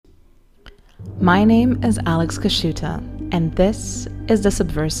My name is Alex Kashuta, and this is the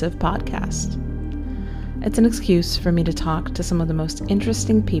Subversive Podcast. It's an excuse for me to talk to some of the most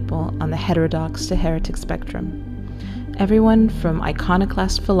interesting people on the heterodox to heretic spectrum. Everyone from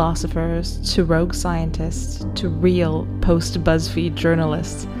iconoclast philosophers to rogue scientists to real post-BuzzFeed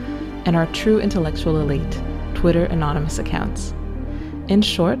journalists and our true intellectual elite, Twitter anonymous accounts. In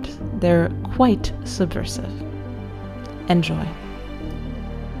short, they're quite subversive. Enjoy.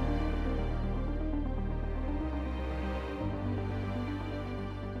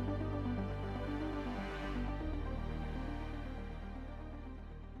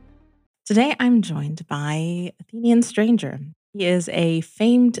 Today, I'm joined by Athenian Stranger. He is a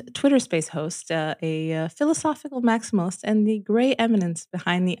famed Twitter space host, a philosophical maximalist, and the gray eminence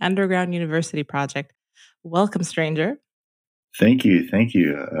behind the Underground University project. Welcome, Stranger. Thank you. Thank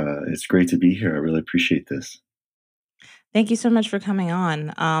you. It's great to be here. I really appreciate this. Thank you so much for coming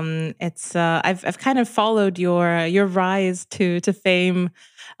on. It's I've kind of followed your rise to fame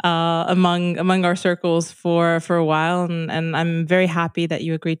among our circles for a while, and I'm very happy that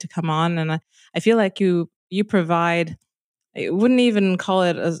you agreed to come on. And I feel like you provide. I wouldn't even call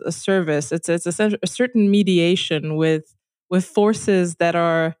it a service. It's a certain mediation with forces that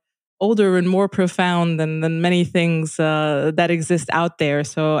are older and more profound than many things that exist out there.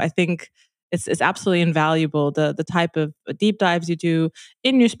 So I think it's absolutely invaluable the type of deep dives you do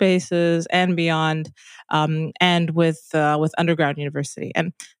in your spaces and beyond, and with Underground University.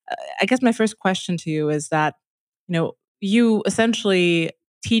 And I guess my first question to you is that you essentially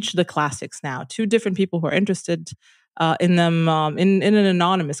teach the classics now to different people who are interested in them in an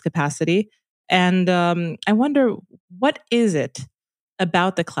anonymous capacity. And I wonder, what is it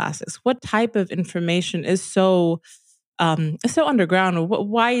about the classics? What type of information is so underground? Or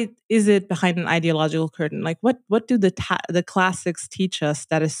why is it behind an ideological curtain? Like, what do the classics teach us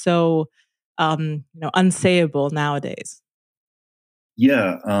that is so unsayable nowadays?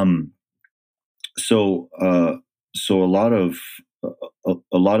 Yeah. So, so a lot of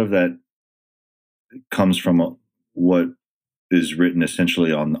that comes from what is written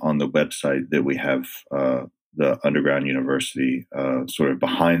essentially on the website that we have, the Underground University, sort of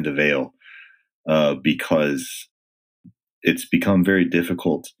behind the veil, because it's become very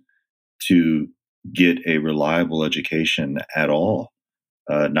difficult to get a reliable education at all.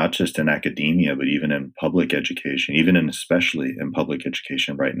 Not just in academia, but even in public education, even and especially in public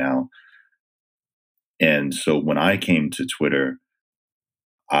education right now. And so when I came to Twitter,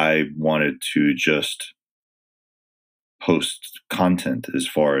 I wanted to just post content as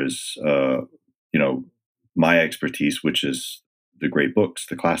far as you know my expertise, which is the great books,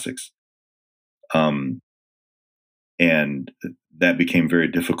 the classics, um, and that became very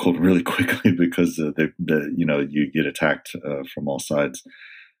difficult really quickly because the you get attacked from all sides,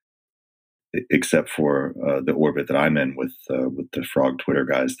 except for the orbit that I'm in with the Frog Twitter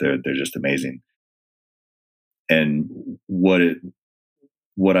guys. They're just amazing. And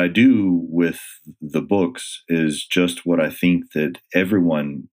what I do with the books is just what I think that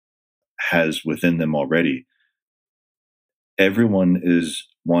everyone has within them already. Everyone is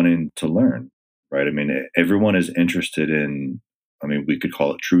wanting to learn, right? I mean, everyone is interested in. I mean, we could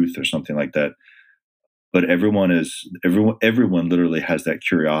call it truth or something like that. But everyone literally has that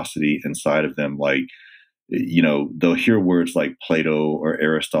curiosity inside of them. Like, they'll hear words like Plato or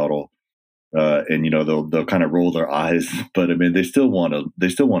Aristotle, and they'll kind of roll their eyes, but I mean they still want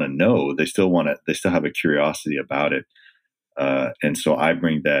to know, they still have a curiosity about it, and so I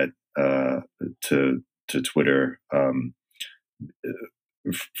bring that to Twitter,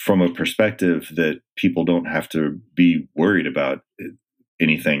 from a perspective that people don't have to be worried about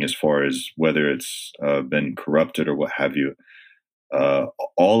anything as far as whether it's been corrupted or what have you. Uh,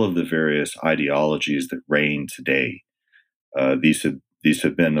 all of the various ideologies that reign today, these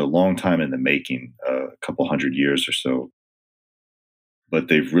have been a long time in the making, a couple hundred years or so, but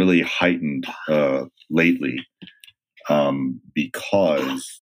they've really heightened lately,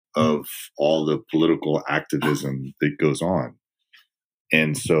 because of all the political activism that goes on.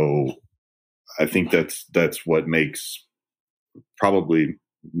 And so I think that's what makes probably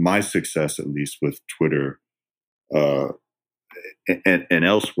my success, at least with Twitter, uh, and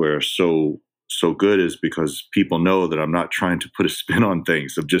elsewhere, so good, is because people know that I'm not trying to put a spin on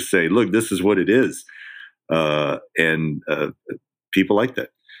things. I'm just saying, look, this is what it is, and people like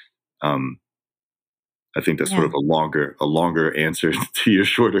that. Um, I think that's sort Yeah. of a longer answer to your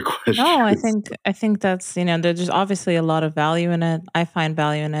shorter question. No, I think that's there's just obviously a lot of value in it. I find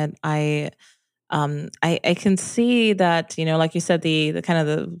value in it. I can see that, like you said, the kind of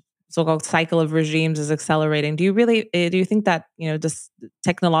the so-called cycle of regimes is accelerating. Do you think that, this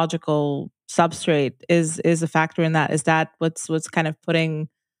technological substrate is a factor in that. Is that what's kind of putting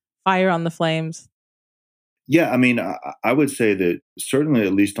fire on the flames? Yeah, I mean, I would say that certainly,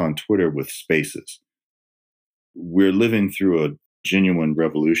 at least on Twitter with Spaces, we're living through a genuine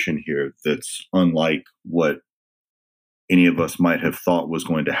revolution here that's unlike what any of us might have thought was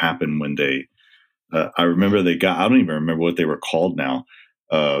going to happen when they. I remember they got. I don't even remember what they were called now.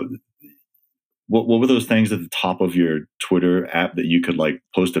 Uh, what were those things at the top of your Twitter app that you could like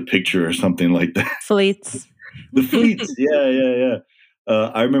post a picture or something like that? Fleets. The fleets, yeah, yeah, yeah.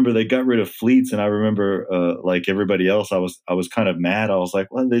 I remember they got rid of fleets, and I remember, like everybody else, I was kind of mad. I was like,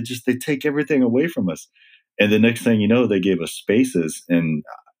 well, they take everything away from us, and the next thing you know, they gave us Spaces, and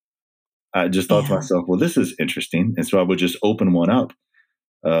I just thought to Yeah. myself, well, this is interesting, and so I would just open one up,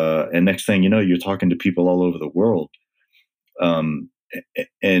 and next thing you know, you're talking to people all over the world, um,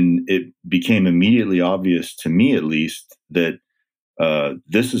 and it became immediately obvious to me, at least, that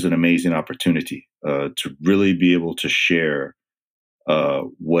this is an amazing opportunity to really be able to share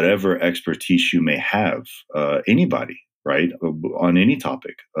whatever expertise you may have, anybody, right, on any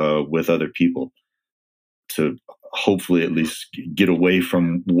topic with other people to hopefully at least get away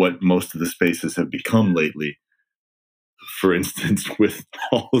from what most of the spaces have become lately. For instance, with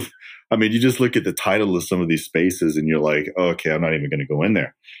all of, I mean, you just look at the title of some of these spaces and you're like, oh, okay, I'm not even going to go in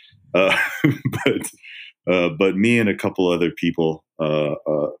there. Uh, but me and a couple other people,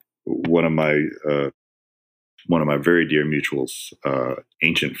 one of my very dear mutuals,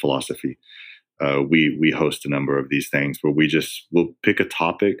 Ancient Philosophy. We host a number of these things where we'll pick a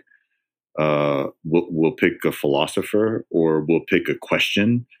topic, we'll pick a philosopher, or we'll pick a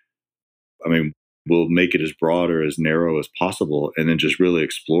question. I mean, we'll make it as broad or as narrow as possible, and then just really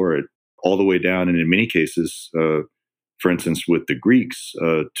explore it all the way down. And in many cases, for instance, with the Greeks,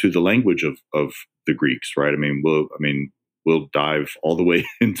 to the language of the Greeks, right? We'll dive all the way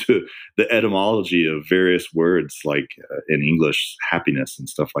into the etymology of various words, like in English, happiness and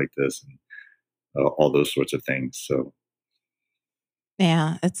stuff like this, and all those sorts of things. So,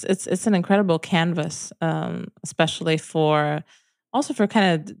 Yeah, it's an incredible canvas, especially for also for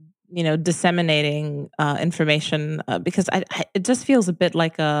kind of disseminating information because it just feels a bit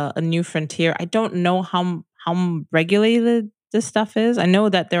like a new frontier. I don't know how regulated this stuff is. I know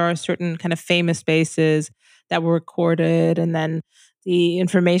that there are certain kind of famous spaces that were recorded, and then the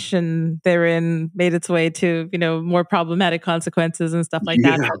information therein made its way to more problematic consequences and stuff like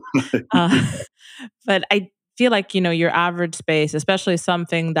that. yeah, Uh, but I feel like, your average space, especially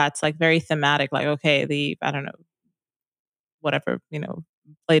something that's like very thematic, like, okay, I don't know, whatever,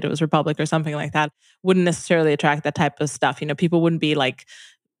 Plato's Republic or something like that, wouldn't necessarily attract that type of stuff. People wouldn't be like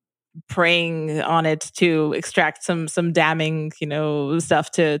preying on it to extract some damning,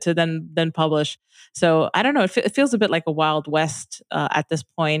 stuff to then publish. So I don't know. It feels a bit like a Wild West at this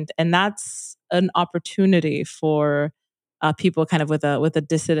point, and that's an opportunity for people kind of with a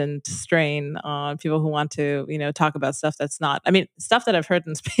dissident strain, people who want to talk about stuff that's not. I mean, stuff that I've heard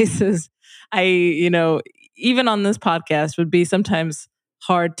in spaces. I even on this podcast would be sometimes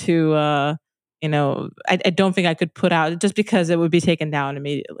hard to. I don't think I could put out just because it would be taken down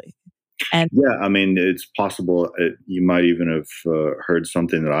immediately. And yeah. I mean, it's possible you might even have heard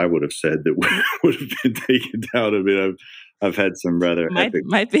something that I would have said that would have been taken down. I mean, I've had some rather epic.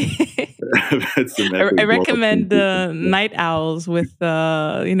 might be. I've had some I epic recommend Night Owls with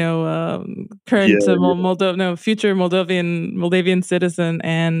yeah, current yeah, future Moldavian citizen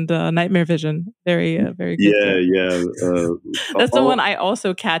and Nightmare Vision. Very good. yeah, yeah. That's the one All, I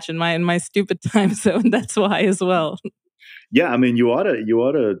also catch in my stupid time zone. That's why as well. yeah, I mean, you ought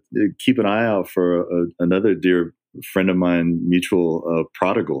to keep an eye out for another dear friend of mine, mutual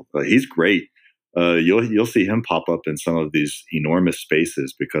Prodigal. He's great. You'll see him pop up in some of these enormous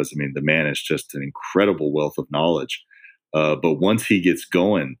spaces because I mean, the man is just an incredible wealth of knowledge. But once he gets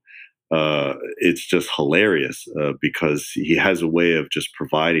going, it's just hilarious because he has a way of just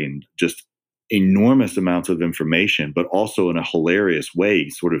providing just enormous amounts of information, but also in a hilarious way,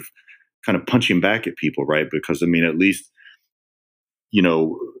 sort of kind of punching back at people, right? Because I mean, at least you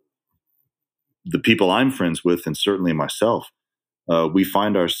know, the people I'm friends with, and certainly myself, we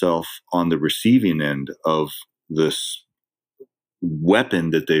find ourselves on the receiving end of this weapon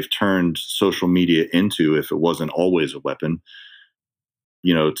that they've turned social media into, if it wasn't always a weapon,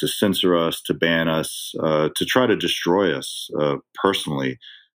 to censor us, to ban us, to try to destroy us personally.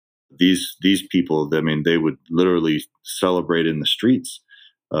 These people, I mean, they would literally celebrate in the streets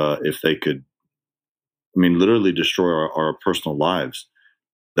if they could. I mean, literally destroy our personal lives.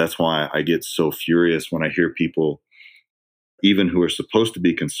 That's why I get so furious when I hear people, even who are supposed to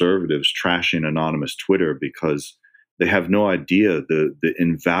be conservatives, trashing anonymous Twitter because they have no idea the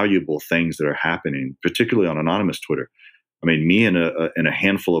invaluable things that are happening, particularly on anonymous Twitter. I mean, me and a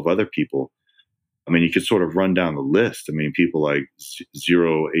handful of other people. I mean, you could sort of run down the list. I mean, people like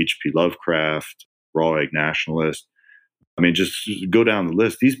Zero H.P. Lovecraft, Raw Egg Nationalist. I mean, just go down the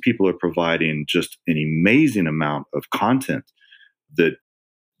list. These people are providing just an amazing amount of content that,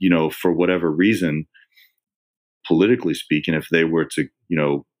 for whatever reason, politically speaking, if they were to,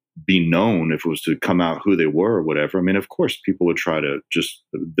 be known, if it was to come out who they were or whatever, I mean, of course, people would try to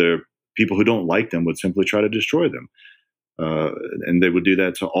people who don't like them would simply try to destroy them. And they would do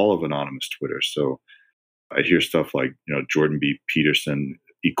that to all of anonymous Twitter. So I hear stuff like, Jordan B. Peterson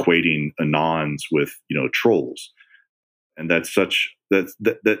equating anons with, trolls. And that's such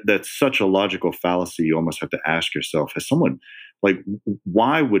a logical fallacy. You almost have to ask yourself, has someone, like,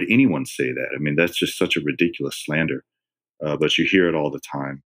 why would anyone say that? I mean, that's just such a ridiculous slander. But you hear it all the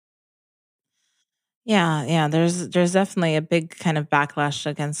time. Yeah, yeah. There's definitely a big kind of backlash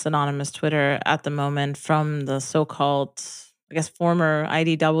against anonymous Twitter at the moment from the so-called, I guess, former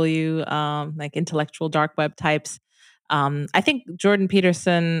IDW, like intellectual dark web types. I think Jordan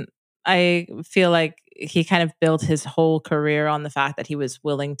Peterson, I feel like he kind of built his whole career on the fact that he was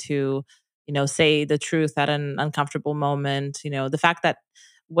willing to, say the truth at an uncomfortable moment. The fact that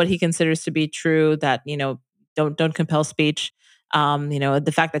what he considers to be true, that don't compel speech.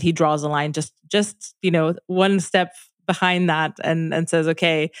 The fact that he draws a line just one step behind that, and says,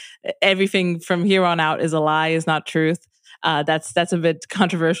 okay, everything from here on out is a lie, is not truth. That's a bit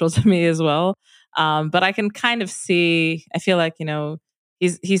controversial to me as well. But I can kind of see. I feel like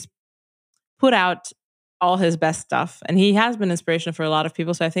he's put out all his best stuff, and he has been inspiration for a lot of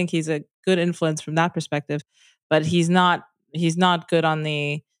people. So I think he's a good influence from that perspective. But he's not good on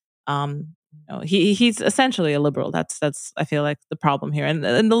the he's essentially a liberal. That's I feel like the problem here, and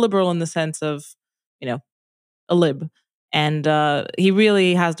the liberal in the sense of you know a lib, and he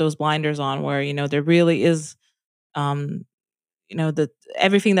really has those blinders on where there really is um the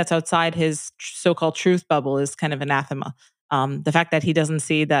everything that's outside his so-called truth bubble is kind of anathema. The fact that he doesn't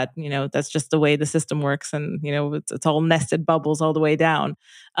see that that's just the way the system works, and it's all nested bubbles all the way down.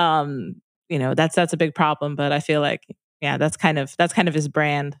 That's a big problem. But I feel like yeah, that's kind of his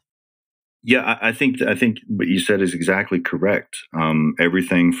brand. Yeah, I think what you said is exactly correct.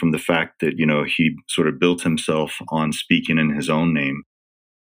 Everything from the fact that he sort of built himself on speaking in his own name,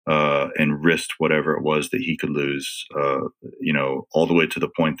 and risked whatever it was that he could lose. All the way to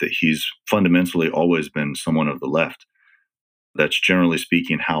the point that he's fundamentally always been someone of the left. That's generally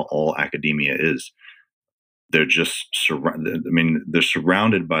speaking how all academia is. They're just surrounded. I mean, they're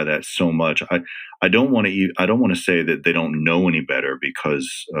surrounded by that so much. I don't want to. I don't want to say that they don't know any better, because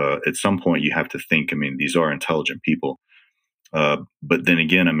at some point you have to think. I mean, these are intelligent people. But then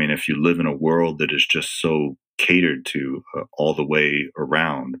again, I mean, if you live in a world that is just so catered to all the way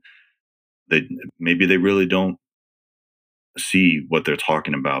around, they maybe they really don't see what they're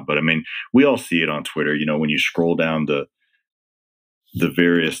talking about. But I mean, we all see it on Twitter. When you scroll down the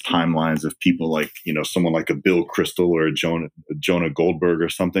various timelines of people like someone like a Bill Kristol or a Jonah Goldberg or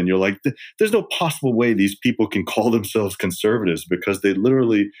something, you're like, there's no possible way these people can call themselves conservatives, because they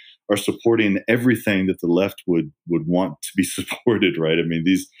literally are supporting everything that the left would want to be supported, right? I mean,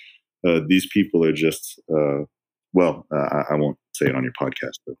 these people are just I won't say it on your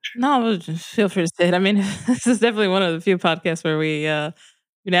podcast, but No, just feel free to say it. I mean, this is definitely one of the few podcasts where we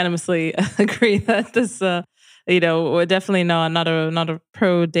unanimously agree that this, we're definitely not a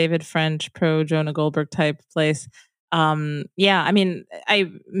pro David French, pro Jonah Goldberg type place. Yeah, I mean, I yeah,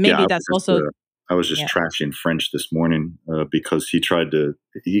 maybe that's also I was just yeah. trashing French this morning, because he tried to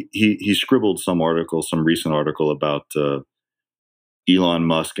he scribbled some recent article about Elon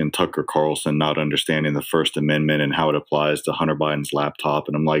Musk and Tucker Carlson not understanding the First Amendment and how it applies to Hunter Biden's laptop,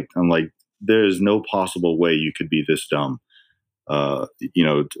 and I'm like, there is no possible way you could be this dumb, uh, you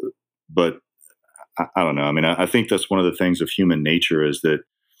know. But I don't know. I mean, I think that's one of the things of human nature is that.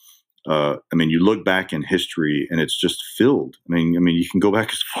 I mean, you look back in history and it's just filled. I mean, you can go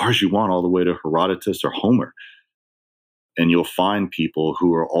back as far as you want, all the way to Herodotus or Homer, and you'll find people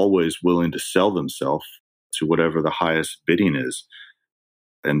who are always willing to sell themselves to whatever the highest bidding is,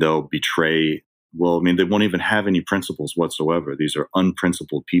 and they'll betray. Well, I mean, they won't even have any principles whatsoever. These are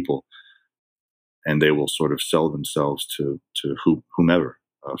unprincipled people, and they will sort of sell themselves to whomever,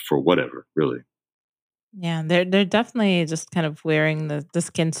 for whatever, really. Yeah, they're definitely just kind of wearing the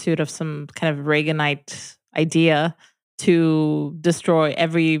skin suit of some kind of Reaganite idea to destroy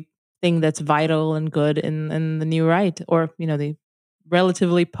everything that's vital and good in the new right, or the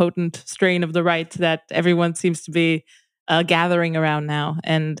relatively potent strain of the right that everyone seems to be gathering around now.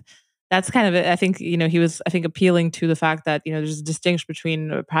 And that's kind of it. I think, he was, I think, appealing to the fact that, there's a distinction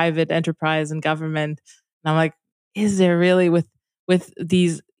between private enterprise and government. And I'm like, is there really, with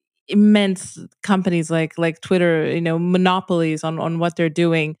these immense companies like Twitter, monopolies on what they're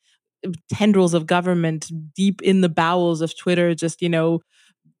doing, tendrils of government deep in the bowels of Twitter, just,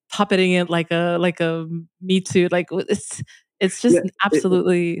 puppeting it like a meat suit. Like it's just Yeah,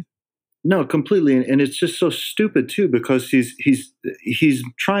 absolutely. no, completely, and it's just so stupid too because he's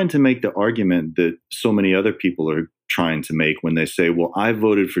trying to make the argument that so many other people are trying to make when they say, "Well, I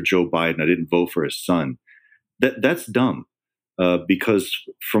voted for Joe Biden. I didn't vote for his son." That's dumb because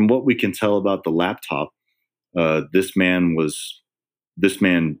from what we can tell about the laptop, this man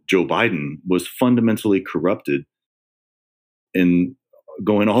Joe Biden was fundamentally corrupted, and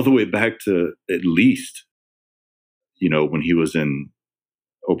going all the way back to at least when he was in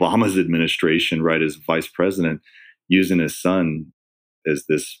Obama's administration, right, as vice president, using his son as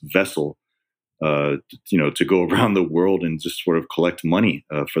this vessel, to go around the world and just sort of collect money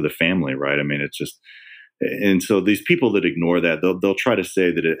for the family, right? I mean, it's just, and so these people that ignore that, they'll try to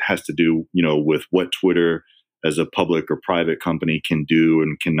say that it has to do, with what Twitter as a public or private company can do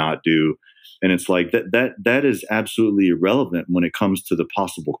and cannot do. And it's like that is absolutely irrelevant when it comes to the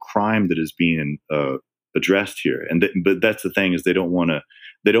possible crime that is being addressed here. And but that's the thing is they don't want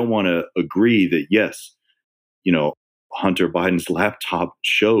to agree that yes, Hunter Biden's laptop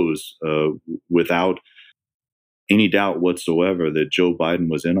shows without any doubt whatsoever that Joe Biden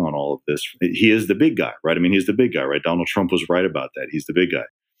was in on all of this. He is the big guy, right? I mean, he's the big guy, right? Donald Trump was right about that. He's the big guy.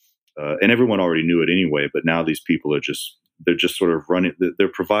 And everyone already knew it anyway, but now these people they're just sort of running,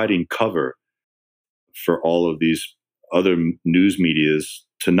 they're providing cover for all of these other news medias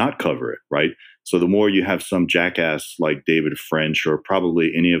to not cover it, right? So the more you have some jackass like David French or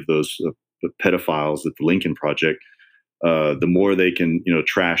probably any of those pedophiles at the Lincoln Project, the more they can,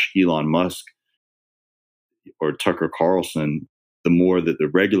 trash Elon Musk or Tucker Carlson, the more that the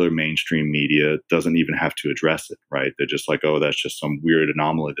regular mainstream media doesn't even have to address it, right? They're just like, oh, that's just some weird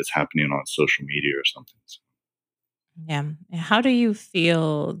anomaly that's happening on social media or something. Yeah. How do you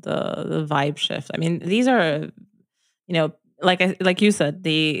feel the vibe shift? I mean, these are, like you said,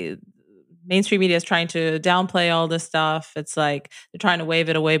 the mainstream media is trying to downplay all this stuff. It's like they're trying to wave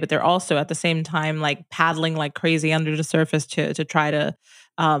it away, but they're also at the same time like paddling like crazy under the surface to try to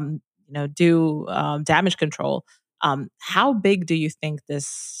do damage control. How big do you think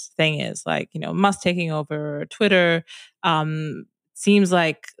this thing is? Like, Musk taking over Twitter. Seems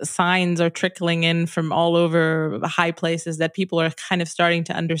like signs are trickling in from all over high places that people are kind of starting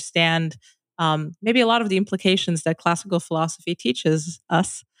to understand maybe a lot of the implications that classical philosophy teaches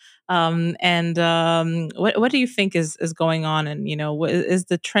us. And what do you think is going on? And is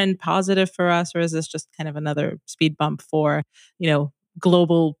the trend positive for us, or is this just kind of another speed bump for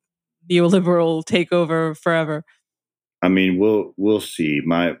global neoliberal takeover forever? I mean, we'll see.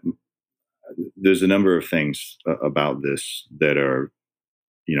 There's a number of things about this that are,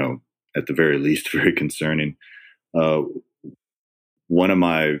 at the very least, very concerning. Uh, one of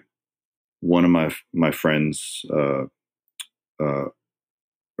my friends, uh,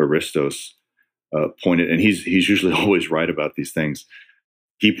 Aristos, pointed, and he's usually always right about these things.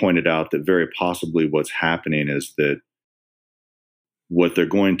 He pointed out that very possibly what's happening is that what they're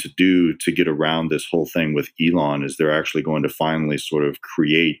going to do to get around this whole thing with Elon is they're actually going to finally sort of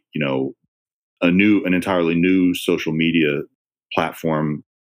create, an entirely new social media platform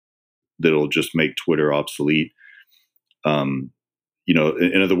that'll just make Twitter obsolete. In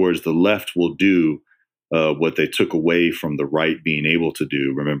other words, the left will do what they took away from the right being able to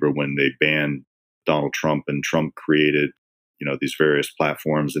do. Remember when they banned Donald Trump and Trump created, these various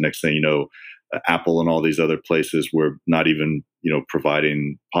platforms. The next thing you know, Apple and all these other places were not even,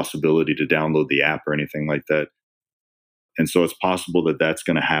 providing possibility to download the app or anything like that. And so it's possible that that's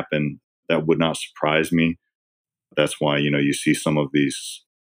going to happen. That would not surprise me. That's why, you see some of these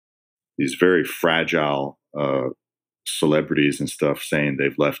very fragile celebrities and stuff saying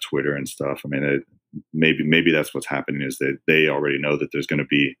they've left Twitter and stuff. I mean, maybe that's what's happening is that they already know that there's going to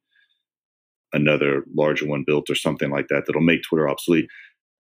be another larger one built or something like that that'll make Twitter obsolete.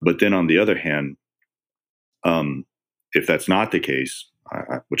 But then on the other hand, if that's not the case,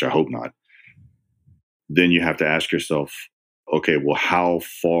 which I hope not, then you have to ask yourself, okay, well, how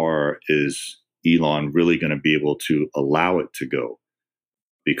far is Elon really going to be able to allow it to go?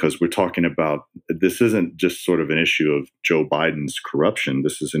 Because we're talking about, this isn't just sort of an issue of Joe Biden's corruption.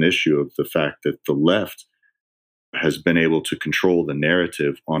 This is an issue of the fact that the left has been able to control the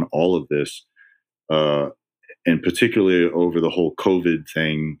narrative on all of this, and particularly over the whole COVID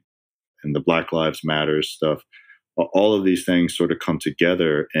thing and the Black Lives Matter stuff. all of these things sort of come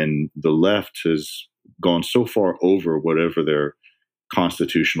together, and the left has gone so far over whatever their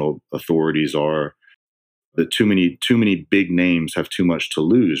constitutional authorities are that too many big names have too much to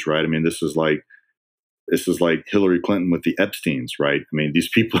lose, right? I mean, this is like Hillary Clinton with the Epsteins, right? I mean, these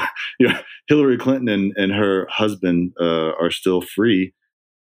people, Hillary Clinton and her husband are still free,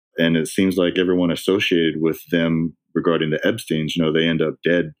 and it seems like everyone associated with them regarding the Epsteins, they end up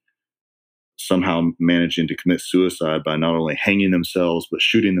dead, somehow managing to commit suicide by not only hanging themselves but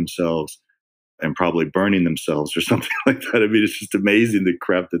shooting themselves and probably burning themselves or something like that. I mean, it's just amazing the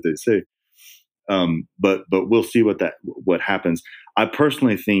crap that they say. But we'll see what happens. I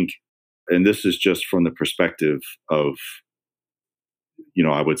personally think, and this is just from the perspective of,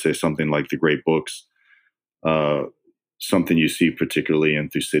 I would say something like the great books, something you see particularly in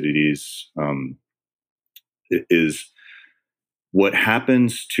Thucydides, is what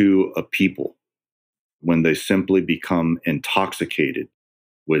happens to a people when they simply become intoxicated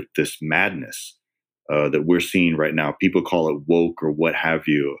with this madness that we're seeing right now. People call it woke or what have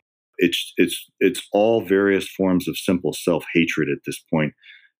you. It's all various forms of simple self-hatred at this point.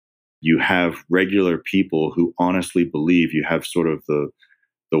 You have regular people who honestly believe, you have sort of the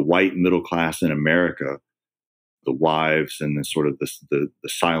white middle class in America, the wives and the sort of the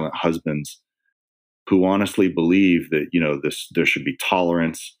silent husbands, who honestly believe that there should be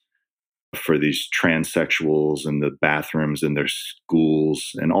tolerance for these transsexuals in the bathrooms in their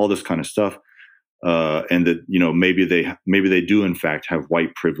schools and all this kind of stuff, and that maybe they do in fact have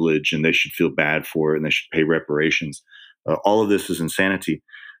white privilege and they should feel bad for it and they should pay reparations. All of this is insanity,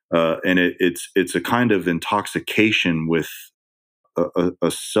 and it's a kind of intoxication with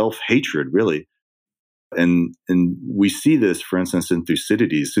a self-hatred, really. And we see this, for instance, in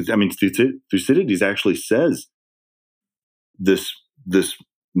Thucydides. I mean, Thucydides actually says this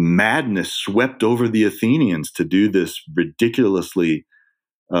madness swept over the Athenians to do this ridiculously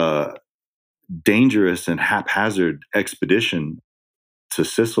dangerous and haphazard expedition to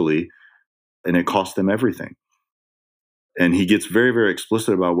Sicily, and it cost them everything. And he gets very, very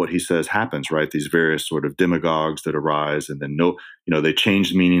explicit about what he says happens, right? These various sort of demagogues that arise, and then they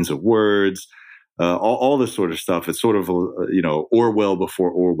change the meanings of words, all this sort of stuff. It's sort of Orwell before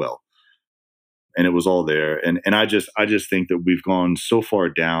Orwell, and it was all there. And I just think that we've gone so far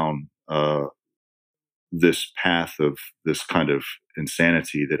down this path of this kind of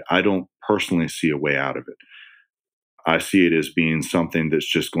insanity that I don't personally see a way out of it. I see it as being something that's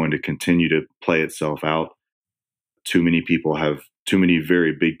just going to continue to play itself out. Too many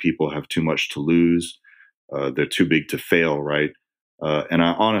very big people have too much to lose. They're too big to fail, right? And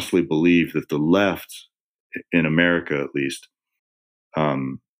I honestly believe that the left in America, at least,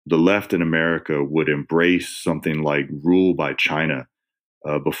 the left in America would embrace something like rule by China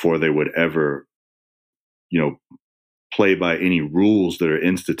before they would ever, play by any rules that are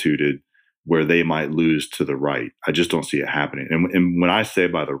instituted where they might lose to the right. I just don't see it happening. And when I say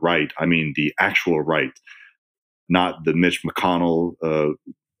by the right, I mean the actual right, not the Mitch McConnell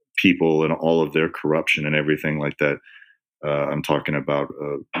people and all of their corruption and everything like that. I'm talking about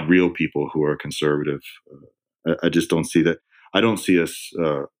real people who are conservative. I just don't see that. I don't see us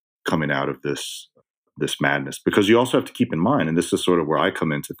coming out of this madness, because you also have to keep in mind, and this is sort of where I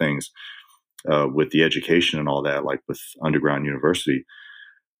come into things with the education and all that, like with Underground University.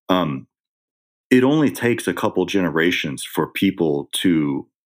 It only takes a couple generations for people to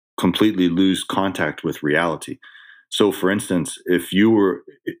completely lose contact with reality. So, for instance,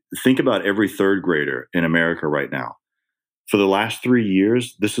 think about every third grader in America right now. For the last 3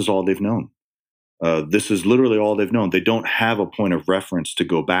 years, this is all they've known. This is literally all they've known. They don't have a point of reference to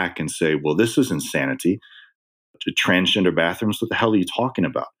go back and say, well, this is insanity. To transgender bathrooms, what the hell are you talking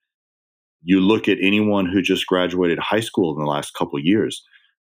about? You look at anyone who just graduated high school in the last couple of years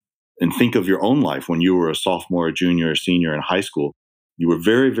and think of your own life when you were a sophomore, a junior, a senior in high school. You were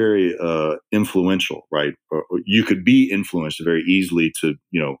very, very influential, right? Or you could be influenced very easily to,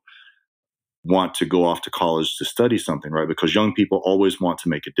 want to go off to college to study something, right? Because young people always want to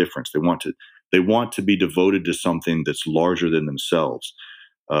make a difference. They want to be devoted to something that's larger than themselves.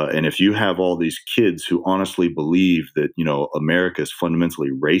 And if you have all these kids who honestly believe that, America is fundamentally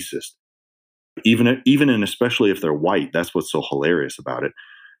racist, even and especially if they're white, that's what's so hilarious about it.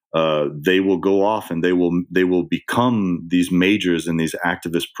 They will go off and they will become these majors in these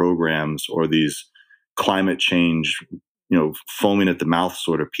activist programs or these climate change, foaming at the mouth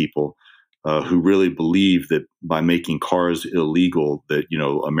sort of people who really believe that by making cars illegal, that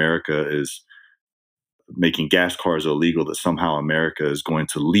America is making gas cars illegal, that somehow America is going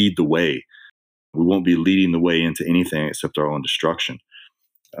to lead the way. We won't be leading the way into anything except our own destruction.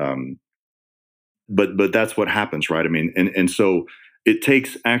 but that's what happens, right? I mean, and so it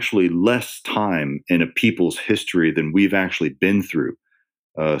takes actually less time in a people's history than we've actually been through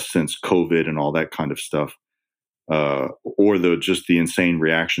since COVID and all that kind of stuff, or the just the insane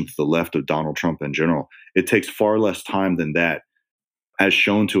reaction to the left of Donald Trump in general. It takes far less time than that, as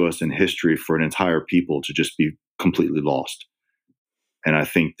shown to us in history, for an entire people to just be completely lost. And I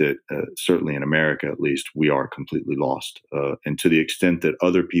think that certainly in America, at least, we are completely lost. And to the extent that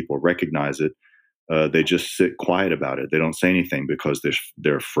other people recognize it, they just sit quiet about it. They don't say anything because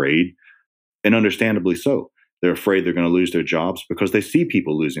they're afraid, and understandably so. They're afraid they're going to lose their jobs because they see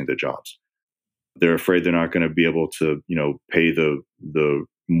people losing their jobs. They're afraid they're not going to be able to, pay the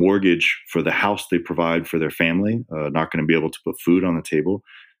mortgage for the house they provide for their family. Not going to be able to put food on the table,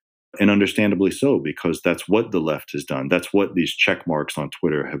 and understandably so, because that's what the left has done. That's what these check marks on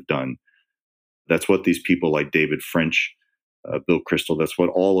Twitter have done. That's what these people like David French, Bill Kristol, that's what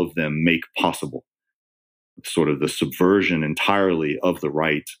all of them make possible. Sort of the subversion entirely of the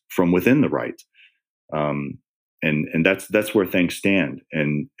right from within the right, and that's where things stand.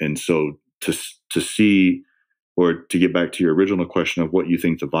 And so to see, or to get back to your original question of what you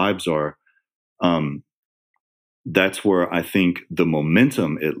think the vibes are, that's where I think the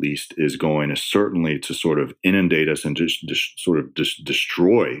momentum, at least, is going, is certainly to sort of inundate us and just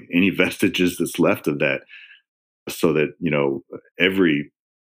destroy any vestiges that's left of that, so that every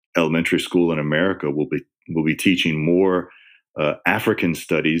elementary school in America will be teaching more African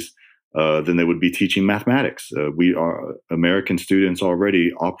studies than they would be teaching mathematics. We are American students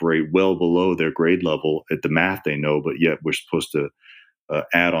already operate well below their grade level at the math they know, but yet we're supposed to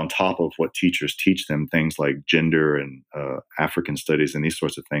add on top of what teachers teach them things like gender and African studies and these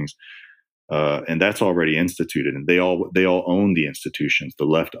sorts of things. And that's already instituted, and they all own the institutions. The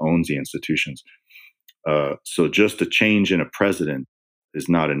left owns the institutions. So just a change in a president is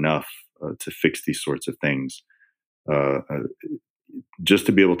not enough to fix these sorts of things. Just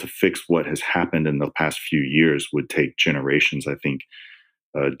to be able to fix what has happened in the past few years would take generations, I think,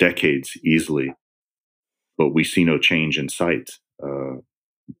 decades easily. But we see no change in sight,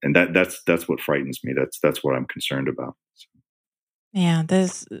 and that's what frightens me. That's what I'm concerned about. Yeah,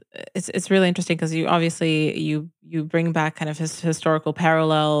 this it's really interesting because you obviously you bring back kind of historical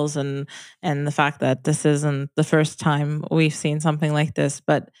parallels and the fact that this isn't the first time we've seen something like this,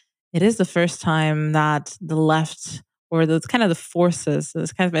 but it is the first time that the left, or those kind of the forces,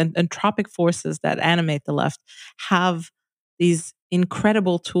 those kind of entropic forces that animate the left, have these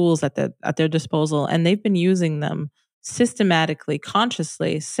incredible tools at their disposal, and they've been using them systematically,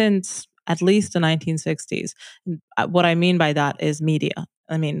 consciously since at least the 1960s. What I mean by that is media.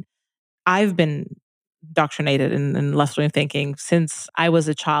 I mean, I've been indoctrinated in left wing thinking since I was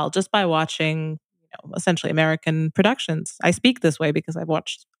a child, just by watching, essentially American productions. I speak this way because I've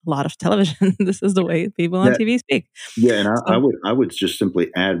watched a lot of television. This is the way people on Yeah, TV speak. yeah, and I So, would just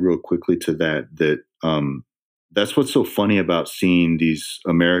simply add real quickly to that that's what's so funny about seeing these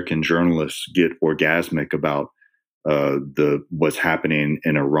American journalists get orgasmic about the what's happening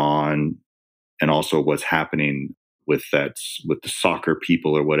in Iran, and also what's happening with the soccer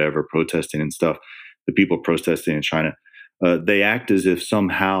people or whatever protesting and stuff, the people protesting in China. They act as if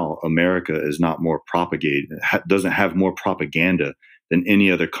somehow America is not more propagated, doesn't have more propaganda than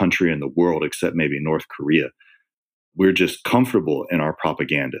any other country in the world except maybe North Korea. We're just comfortable in our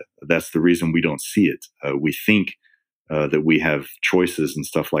propaganda. That's the reason we don't see it. We think that we have choices and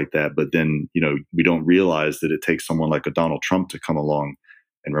stuff like that, but then we don't realize that it takes someone like a Donald Trump to come along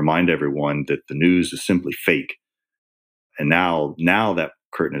and remind everyone that the news is simply fake. And now that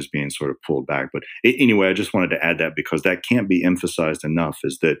curtain is being sort of pulled back. But anyway, I just wanted to add that because that can't be emphasized enough,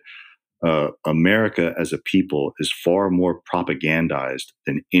 is that America as a people is far more propagandized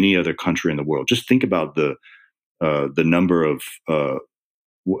than any other country in the world. Just think about the number of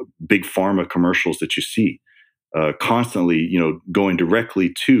big pharma commercials that you see constantly, going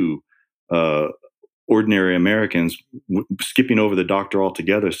directly to ordinary Americans, skipping over the doctor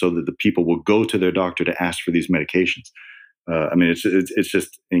altogether, so that the people will go to their doctor to ask for these medications. I mean, it's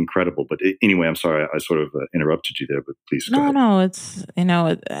just incredible. But anyway, I'm sorry I sort of interrupted you there, but please go no, ahead. no, it's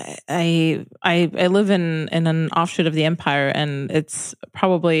I live in an offshoot of the empire, and it's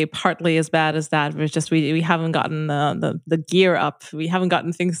probably partly as bad as that. It's just we haven't gotten the gear up. We haven't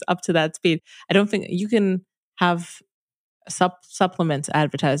gotten things up to that speed. I don't think you can have supplements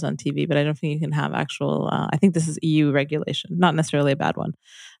advertised on TV, but I don't think you can have actual. I think this is EU regulation, not necessarily a bad one.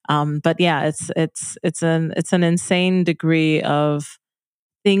 But yeah, it's an insane degree of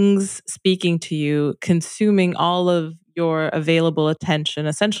things speaking to you, consuming all of your available attention,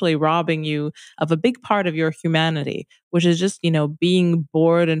 essentially robbing you of a big part of your humanity, which is just, being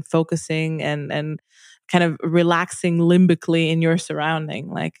bored and focusing and kind of relaxing limbically in your surrounding.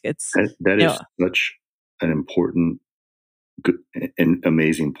 Like it's, That you know, is such an important good and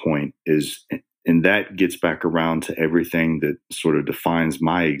amazing point is, and that gets back around to everything that sort of defines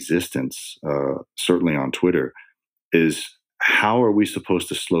my existence, certainly on Twitter, is how are we supposed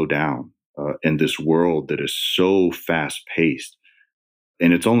to slow down in this world that is so fast paced?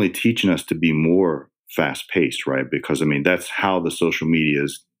 And it's only teaching us to be more fast paced, right? Because I mean, that's how the social media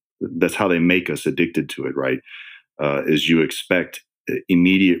is, that's how they make us addicted to it, right? Is you expect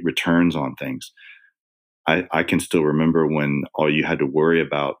immediate returns on things. I can still remember when all you had to worry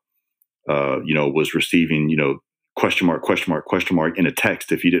about, was receiving, question mark in a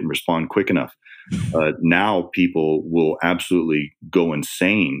text if you didn't respond quick enough. Now people will absolutely go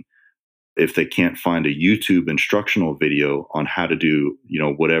insane if they can't find a YouTube instructional video on how to do,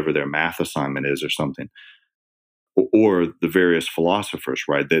 whatever their math assignment is or something. Or the various philosophers,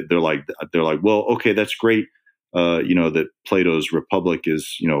 right? They're like, well, okay, that's great. That Plato's Republic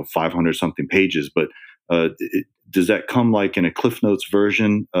is 500 something pages, but does that come like in a Cliff Notes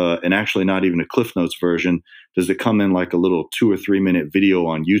version? And actually, not even a Cliff Notes version. Does it come in like a little 2 or 3 minute video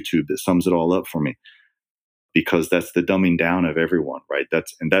on YouTube that sums it all up for me? Because that's the dumbing down of everyone, right?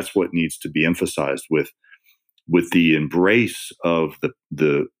 That's what needs to be emphasized with the embrace of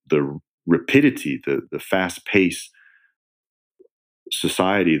the rapidity, the fast pace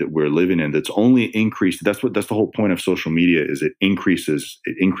society that we're living in. That's only increased. That's the whole point of social media, is it increases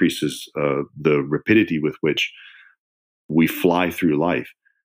the rapidity with which we fly through life.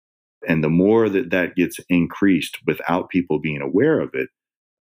 And the more that gets increased without people being aware of it,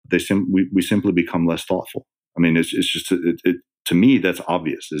 we simply become less thoughtful. I mean, it's just to me that's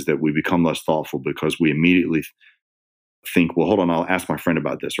obvious, is that we become less thoughtful because we immediately think, well, hold on, I'll ask my friend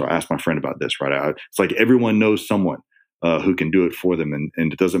about this, or I'll ask my friend about this, right? It's like everyone knows someone who can do it for them,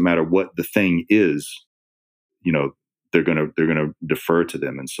 and it doesn't matter what the thing is, they're gonna defer to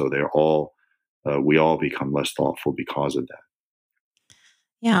them, and so we all become less thoughtful because of that.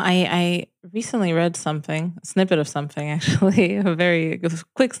 Yeah, I recently read something, a snippet of something actually, a very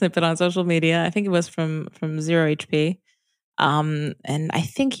quick snippet on social media. I think it was from Zero HP. And I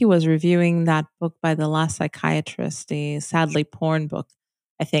think he was reviewing that book by the last psychiatrist, the sadly porn book,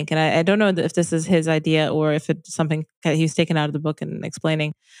 I think. And I don't know if this is his idea or if it's something that he's taken out of the book and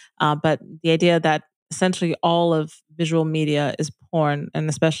explaining. But the idea that essentially all of visual media is porn, and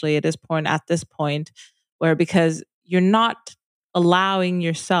especially it is porn at this point, where because you're not allowing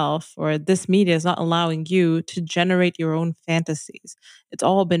yourself, or this media is not allowing you to generate your own fantasies. It's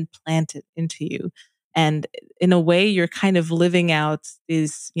all been planted into you. And in a way, you're kind of living out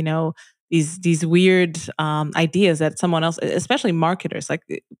these weird ideas that someone else, especially marketers, like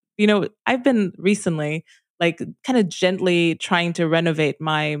I've been recently like kind of gently trying to renovate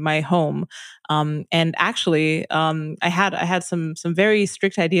my home, and actually I had some very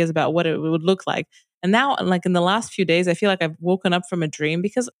strict ideas about what it would look like. And now, like in the last few days, I feel like I've woken up from a dream,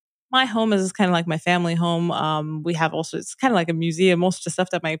 because my home is kind of like my family home. We have also, it's kind of like a museum, most of the stuff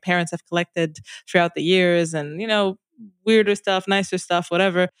that my parents have collected throughout the years, and weirder stuff, nicer stuff,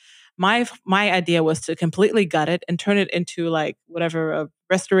 whatever. My idea was to completely gut it and turn it into like whatever, a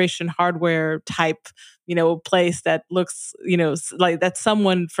restoration hardware type place that looks like that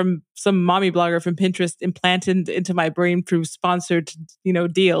someone from some mommy blogger from Pinterest implanted into my brain through sponsored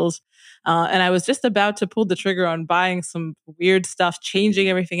deals. And I was just about to pull the trigger on buying some weird stuff, changing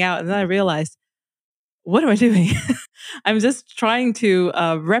everything out, and then I realized, what am I doing? I'm just trying to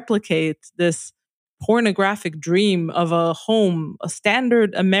replicate this pornographic dream of a home, a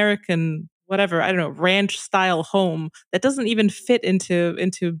standard American, whatever, I don't know, ranch style home that doesn't even fit into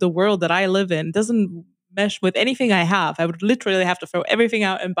the world that I live in, doesn't mesh with anything I have. I would literally have to throw everything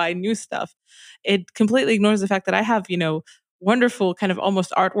out and buy new stuff. It completely ignores the fact that I have, wonderful kind of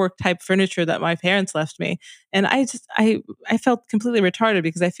almost artwork type furniture that my parents left me. And I felt completely retarded,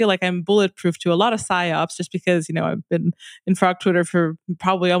 because I feel like I'm bulletproof to a lot of psyops, just because I've been in frog Twitter for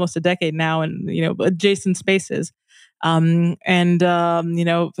probably almost a decade now, and adjacent spaces. And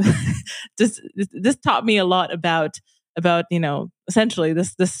this taught me a lot about essentially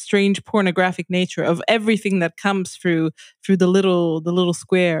this strange pornographic nature of everything that comes through the little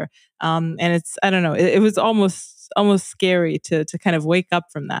square. And it's, I don't know, it was almost scary to kind of wake up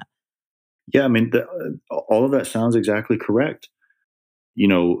from that. Yeah, I mean, all of that sounds exactly correct. You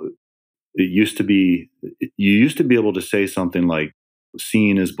know, you used to be able to say something like,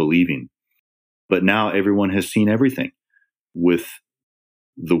 seeing is believing, but now everyone has seen everything. With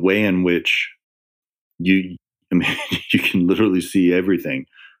the way in which you I mean, you can literally see everything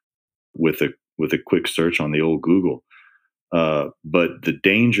with a quick search on the old Google. But the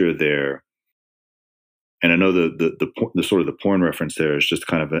danger there, and I know the sort of the porn reference there is just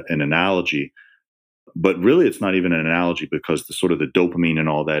kind of an analogy, but really it's not even an analogy because the sort of the dopamine and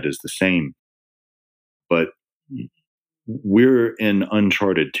all that is the same. But we're in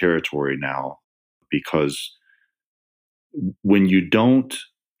uncharted territory now because when you don't,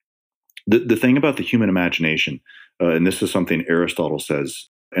 the thing about the human imagination, and this is something Aristotle says,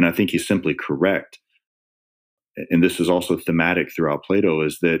 and I think he's simply correct, and this is also thematic throughout Plato,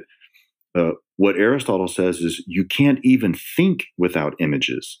 is that what Aristotle says is you can't even think without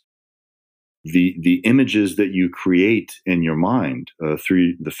images. The images that you create in your mind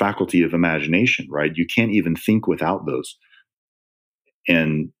through the faculty of imagination, right? You can't even think without those.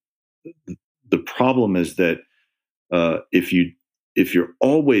 And the problem is that if you're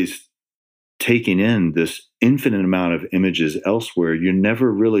always taking in this infinite amount of images elsewhere, you're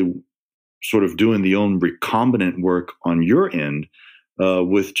never really sort of doing the own recombinant work on your end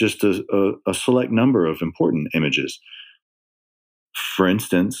with just a select number of important images. For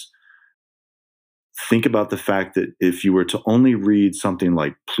instance, think about the fact that if you were to only read something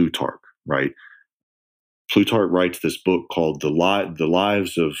like Plutarch, right? Plutarch writes this book called The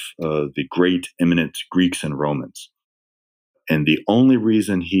Lives of the Great Eminent Greeks and Romans. And the only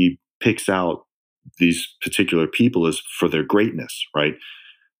reason he picks out these particular people is for their greatness, right?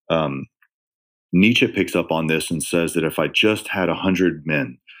 Nietzsche picks up on this and says that if I just had 100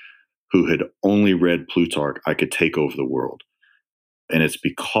 men who had only read Plutarch, I could take over the world. And it's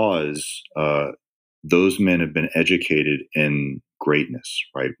because those men have been educated in greatness,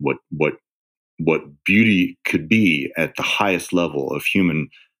 right? What beauty could be at the highest level of human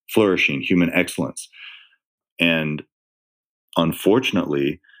flourishing, human excellence. And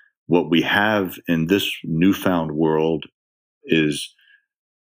unfortunately, what we have in this newfound world is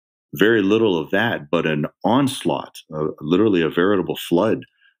very little of that, but an onslaught, literally a veritable flood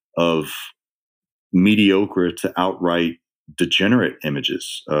of mediocre to outright degenerate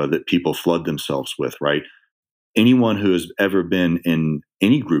images that people flood themselves with, right? Anyone who has ever been in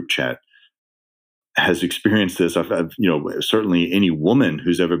any group chat has experienced this. Certainly any woman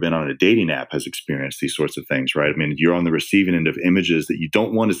who's ever been on a dating app has experienced these sorts of things, right? I mean, you're on the receiving end of images that you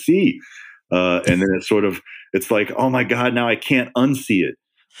don't want to see. And then it's like, oh my God, now I can't unsee it.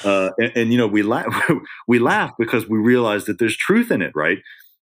 We we laugh because we realize that there's truth in it, right?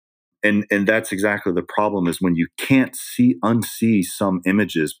 And that's exactly the problem, is when you can't unsee some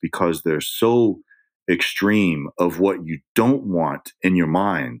images because they're so extreme of what you don't want in your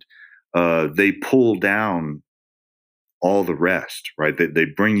mind. They pull down all the rest, right? They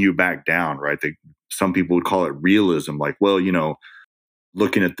bring you back down, right? Some people would call it realism, like, well,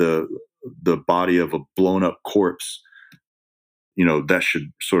 looking at the body of a blown up corpse, that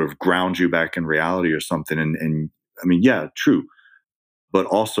should sort of ground you back in reality or something. And I mean, yeah, true. But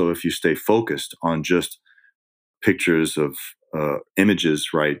also, if you stay focused on just pictures of images,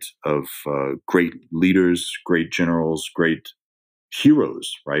 right, of great leaders, great generals, great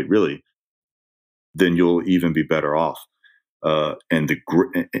heroes, right, really, then you'll even be better off. And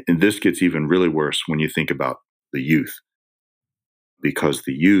this gets even really worse when you think about the youth, because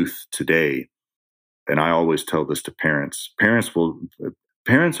the youth today, and I always tell this to parents, parents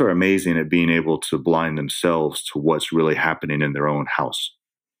are amazing at being able to blind themselves to what's really happening in their own house.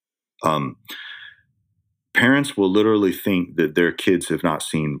 Parents will literally think that their kids have not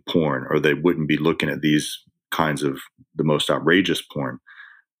seen porn, or they wouldn't be looking at these kinds of the most outrageous porn.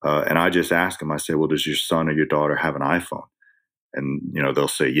 And I just ask them, I say, well, does your son or your daughter have an iPhone? And, they'll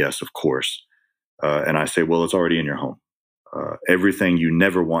say, yes, of course. And I say, well, it's already in your home. Everything you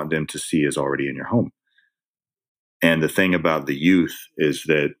never want them to see is already in your home. And the thing about the youth is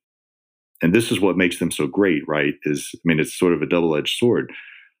that, and this is what makes them so great, right? It's sort of a double-edged sword.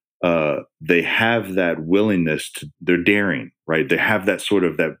 They have that willingness they're daring, right? They have that sort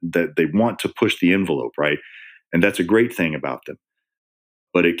of that they want to push the envelope, right? And that's a great thing about them.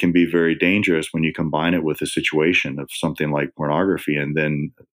 But it can be very dangerous when you combine it with a situation of something like pornography. And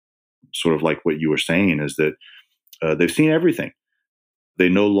then sort of like what you were saying is that they've seen everything. They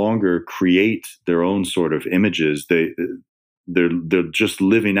no longer create their own sort of images. They're just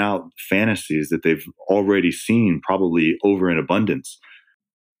living out fantasies that they've already seen, probably over in abundance,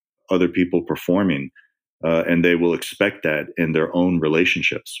 other people performing, and they will expect that in their own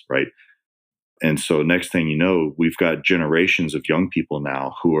relationships, right? And so next thing you know, we've got generations of young people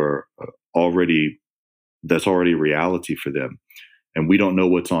now who are that's already reality for them. And we don't know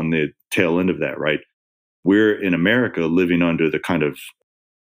what's on the tail end of that, right? We're in America living under the kind of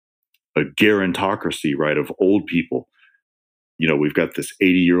a gerontocracy, right, of old people. We've got this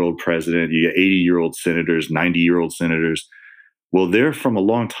 80-year-old president, you got 80-year-old senators, 90-year-old senators. Well, they're from a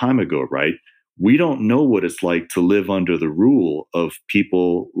long time ago, right? We don't know what it's like to live under the rule of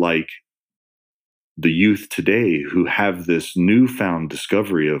people like the youth today who have this newfound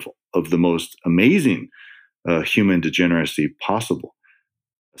discovery of the most amazing human degeneracy possible.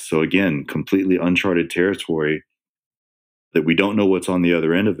 So again, completely uncharted territory that we don't know what's on the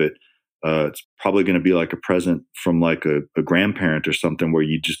other end of it. It's probably going to be like a present from like a grandparent or something where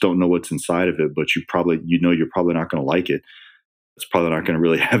you just don't know what's inside of it, but you're probably not going to like it. It's probably not going to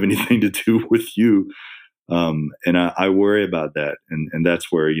really have anything to do with you. And I worry about that. And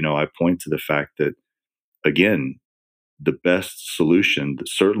that's where, I point to the fact that, again, the best solution,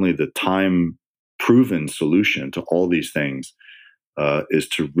 certainly the time proven solution to all these things, is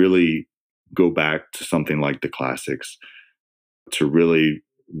to really go back to something like the classics, to really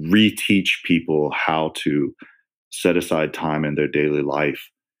reteach people how to set aside time in their daily life,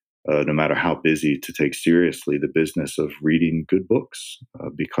 no matter how busy, to take seriously the business of reading good books.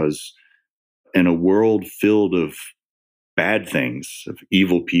 Because in a world filled of bad things, of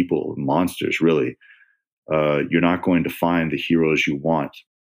evil people, monsters, really, you're not going to find the heroes you want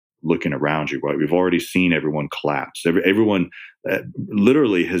looking around you, right? We've already seen everyone collapse. Everyone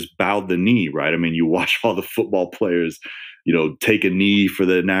literally has bowed the knee, right? I mean, you watch all the football players, take a knee for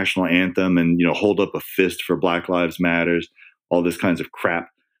the national anthem and, hold up a fist for Black Lives Matters, all this kinds of crap.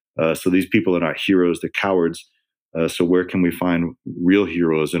 So these people are not heroes, they're cowards. So where can we find real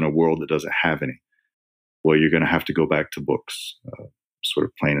heroes in a world that doesn't have any? Well, you're going to have to go back to books, sort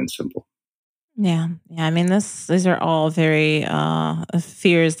of plain and simple. Yeah, yeah. I mean, these are all very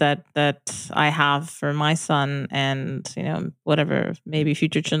fears that I have for my son, and whatever maybe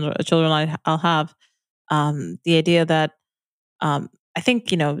future children I'll have. The idea that I think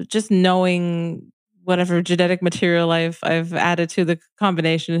just knowing whatever genetic material I've added to the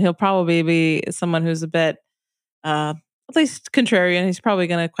combination, he'll probably be someone who's a bit at least contrarian. He's probably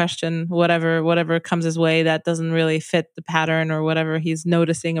going to question whatever comes his way that doesn't really fit the pattern or whatever he's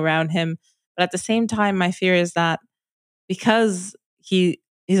noticing around him. But at the same time, my fear is that because he's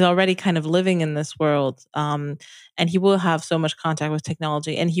already kind of living in this world, and he will have so much contact with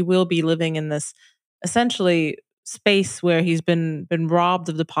technology, and he will be living in this essentially space where he's been robbed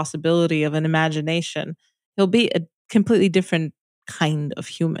of the possibility of an imagination. He'll be a completely different kind of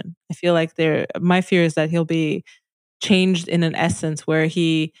human. I feel like my fear is that he'll be changed in an essence where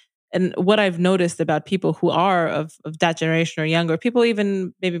and what I've noticed about people who are of that generation or younger, people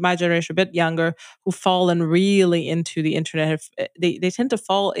even maybe my generation, a bit younger, who fallen really into the internet, they tend to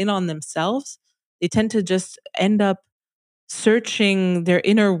fall in on themselves. They tend to just end up searching their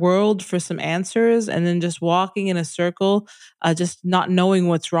inner world for some answers and then just walking in a circle, just not knowing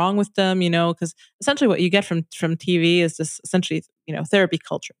what's wrong with them, because essentially what you get from TV is this essentially, therapy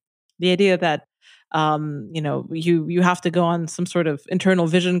culture. The idea that you have to go on some sort of internal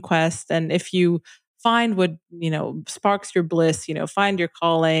vision quest, and if you find what sparks your bliss, find your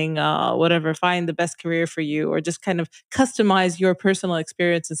calling, whatever, find the best career for you, or just kind of customize your personal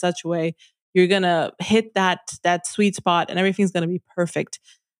experience in such a way you're gonna hit that sweet spot and everything's gonna be perfect.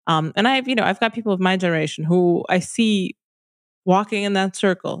 And I've got people of my generation who I see walking in that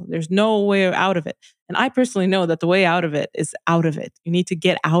circle. There's no way out of it. And I personally know that the way out of it is out of it. You need to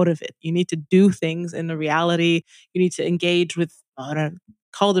get out of it. You need to do things in the reality. You need to engage with, I don't know,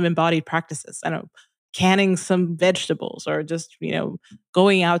 call them embodied practices. I don't know, canning some vegetables, or just,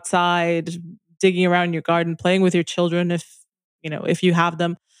 going outside, digging around your garden, playing with your children if you have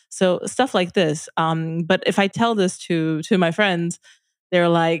them. So stuff like this. But if I tell this to my friends, they're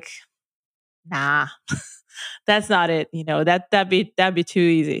like, nah, that's not it. That'd be too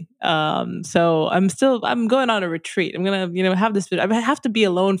easy. So I'm going on a retreat. I'm gonna, have this. I have to be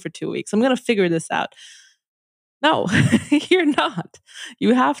alone for 2 weeks. I'm gonna figure this out. No, you're not.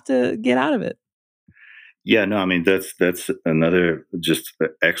 You have to get out of it. Yeah, no, I mean that's another just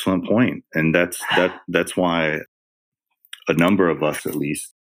excellent point, and that's why a number of us, at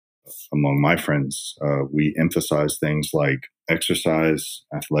least among my friends, we emphasize things like exercise,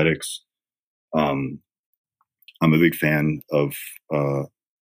 athletics. I'm a big fan of.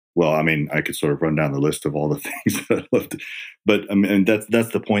 Well, I mean, I could sort of run down the list of all the things that I love to, but I mean,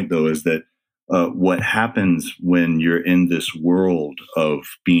 that's the point, though, is that what happens when you're in this world of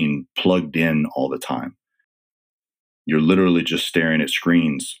being plugged in all the time? You're literally just staring at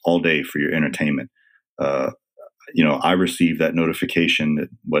screens all day for your entertainment. I receive that notification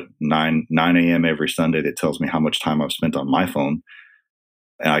at 9 a.m. every Sunday that tells me how much time I've spent on my phone.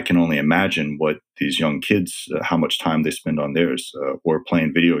 And I can only imagine what these young kids, how much time they spend on theirs, or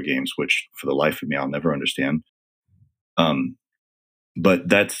playing video games, which for the life of me, I'll never understand. Um, but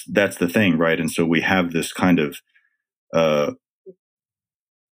that's the thing, right? And so we have this kind of, uh,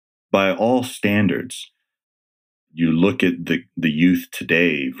 by all standards, you look at the youth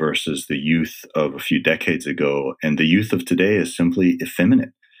today versus the youth of a few decades ago, and the youth of today is simply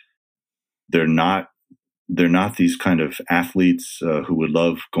effeminate. They're not they're not these kind of athletes who would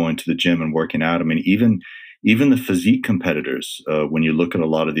love going to the gym and working out. I mean, even the physique competitors. When you look at a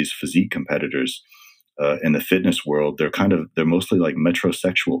lot of these physique competitors in the fitness world, they're mostly like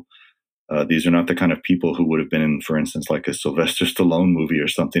metrosexual. These are not the kind of people who would have been in, for instance, like a Sylvester Stallone movie or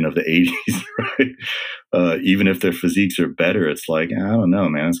something of the '80s, right? Even if their physiques are better, it's like, I don't know,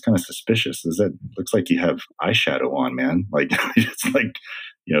 man. It's kind of suspicious. Looks like you have eyeshadow on, man? Like it's like,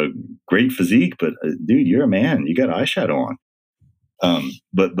 great physique, but dude, you're a man. You got eyeshadow on.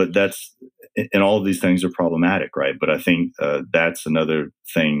 But that's, and all of these things are problematic, right? But I think that's another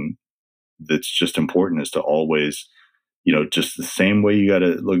thing that's just important, is to always, just the same way you got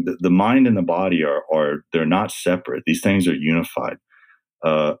to look. The mind and the body are they're not separate. These things are unified.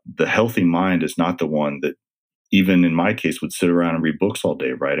 The healthy mind is not the one that, even in my case, would sit around and read books all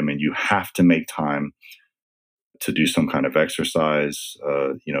day, right? I mean, you have to make time to do some kind of exercise,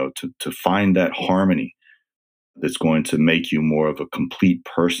 to find that harmony that's going to make you more of a complete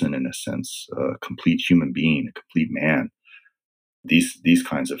person, in a sense, a complete human being, a complete man. These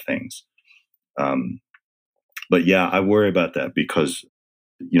kinds of things. Um, but yeah, I worry about that because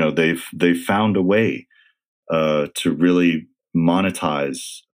they've found a way to really monetize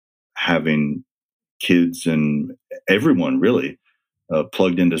having kids and everyone really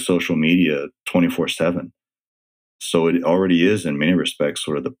plugged into social media 24/7. So it already is, in many respects,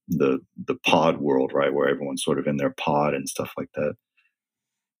 sort of the pod world, right, where everyone's sort of in their pod and stuff like that.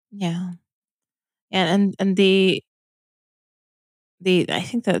 Yeah. And the I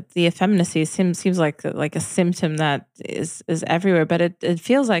think that the effeminacy seems like a symptom that is everywhere, but it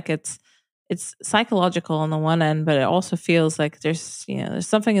feels like it's psychological on the one end, but it also feels like there's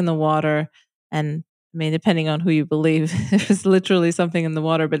something in the water, and I mean, depending on who you believe, there's literally something in the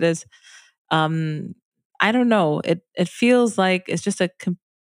water, but there's um I don't know. It feels like it's just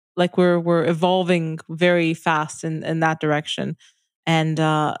like we're evolving very fast in that direction. And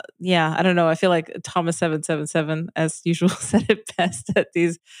yeah, I don't know. I feel like Thomas 777, as usual, said it best, that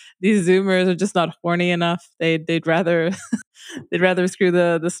these Zoomers are just not horny enough. They'd rather they'd rather screw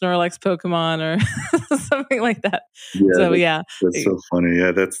the Snorlax Pokemon or something like that. Yeah, So yeah, that's so funny.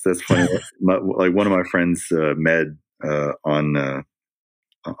 Yeah, that's funny. Like one of my friends, Med,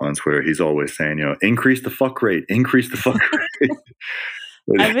 on Twitter, he's always saying, increase the fuck rate, increase the fuck rate.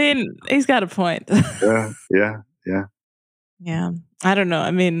 I mean, he's got a point. Yeah, yeah, yeah. Yeah. I don't know.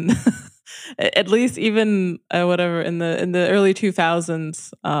 I mean, at least even whatever in the early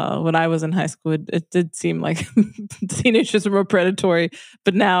 2000s, when I was in high school, it did seem like teenagers were more predatory.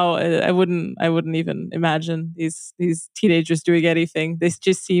 But now I wouldn't even imagine these teenagers doing anything. They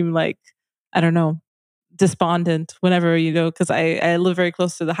just seem like, I don't know, despondent whenever, because I live very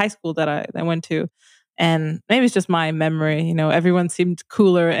close to the high school that I went to, and maybe it's just my memory. Everyone seemed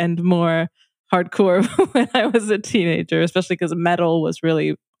cooler and more hardcore when I was a teenager, especially because metal was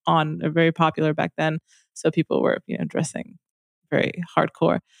really very popular back then. So people were dressing very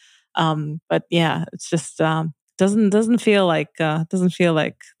hardcore. But yeah, it's just doesn't feel like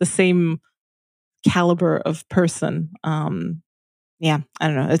the same caliber of person. Yeah, I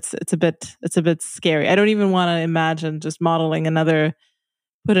don't know. It's a bit scary. I don't even want to imagine just modeling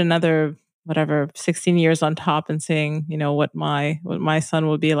put another whatever 16 years on top and seeing, what my son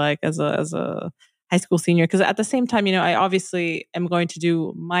will be like as a high school senior. Because at the same time, I obviously am going to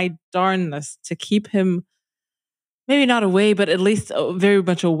do my darnness to keep him maybe not away, but at least very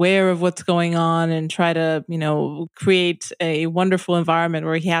much aware of what's going on, and try to, create a wonderful environment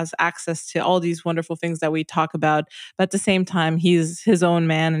where he has access to all these wonderful things that we talk about. But at the same time, he's his own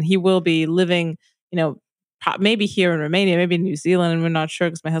man, and he will be living, maybe here in Romania, maybe in New Zealand, and we're not sure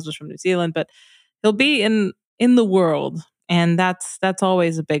because my husband's from New Zealand, but he'll be in the world. And that's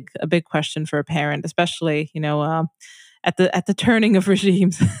always a big question for a parent, especially, at the turning of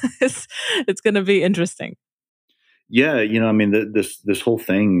regimes. It's going to be interesting. Yeah, I mean, this whole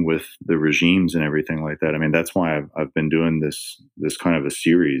thing with the regimes and everything like that. I mean, that's why I've been doing this kind of a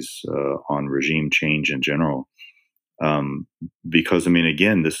series on regime change in general, um, because I mean,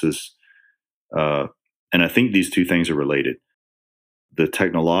 again, this is, uh, and I think these two things are related. The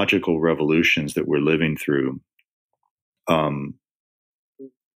technological revolutions that we're living through, um,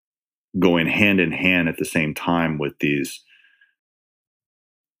 going hand in hand at the same time with these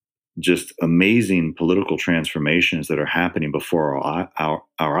just amazing political transformations that are happening before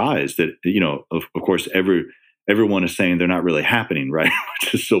our eyes that, of course, everyone is saying they're not really happening, right?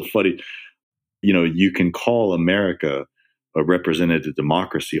 Which is so funny. You can call America a representative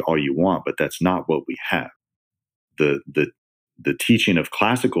democracy all you want, but that's not what we have. The teaching of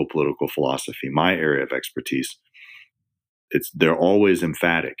classical political philosophy, my area of expertise, they're always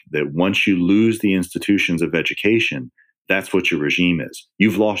emphatic that once you lose the institutions of education, that's what your regime is.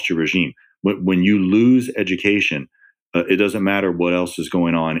 You've lost your regime. When you lose education, it doesn't matter what else is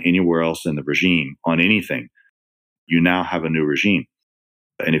going on anywhere else in the regime on anything. You now have a new regime.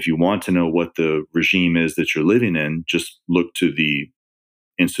 And if you want to know what the regime is that you're living in, just look to the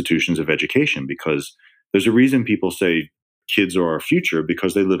institutions of education, because there's a reason people say kids are our future,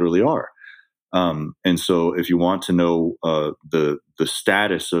 because they literally are. And so if you want to know the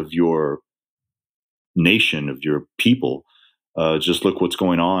status of your nation, of your people, just look what's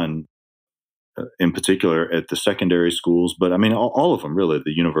going on in particular at the secondary schools, but I mean, all of them really,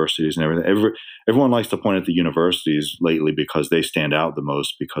 the universities and everything. Everyone likes to point at the universities lately because they stand out the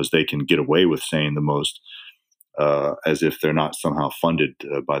most, because they can get away with saying the most, as if they're not somehow funded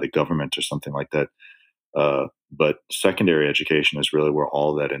by the government or something like that. But secondary education is really where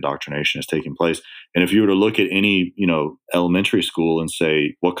all that indoctrination is taking place. And if you were to look at any, elementary school and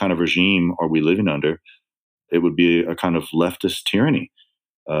say, what kind of regime are we living under? It would be a kind of leftist tyranny,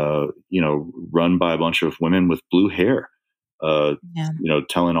 run by a bunch of women with blue hair, Yeah.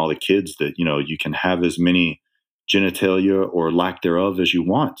 telling all the kids that, you can have as many genitalia or lack thereof as you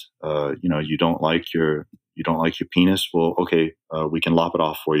want. You don't like your penis. Well, okay, we can lop it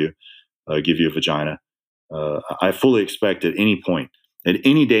off for you, give you a vagina. I fully expect at any point, at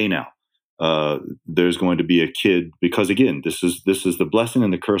any day now, there's going to be a kid, because again, this is the blessing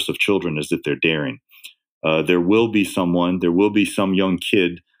and the curse of children, is that they're daring. There will be some young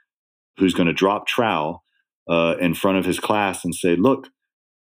kid who's going to drop trowel in front of his class and say, "Look,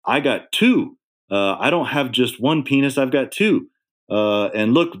 I got two. I don't have just one penis. I've got two.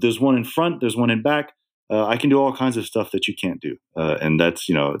 And look, there's one in front. There's one in back. I can do all kinds of stuff that you can't do." And that's,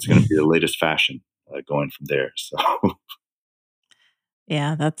 it's going to be the latest fashion going from there. So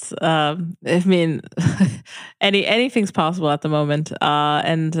Yeah, that's I mean anything's possible at the moment.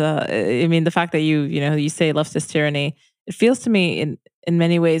 And I mean the fact that you say leftist tyranny, it feels to me in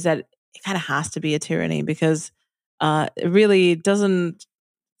many ways that it kind of has to be a tyranny, because it really doesn't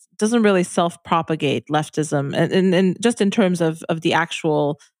really self-propagate leftism, and just in terms of the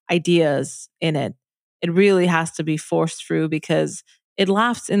actual ideas in it. It really has to be forced through, because it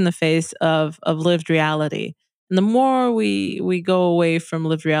laughs in the face of lived reality. And the more we go away from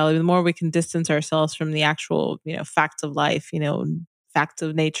lived reality, the more we can distance ourselves from the actual, facts of life, facts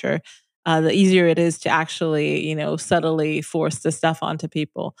of nature, the easier it is to actually, subtly force this stuff onto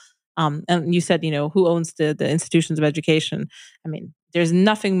people. And you said, who owns the institutions of education? I mean, there's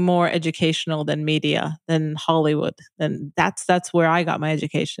nothing more educational than media, than Hollywood. And that's where I got my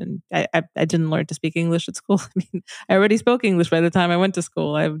education. I didn't learn to speak English at school. I mean, I already spoke English by the time I went to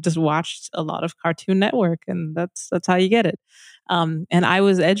school. I just watched a lot of Cartoon Network, and that's how you get it. And I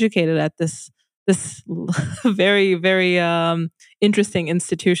was educated at this very very interesting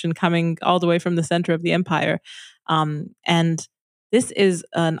institution coming all the way from the center of the empire, and this is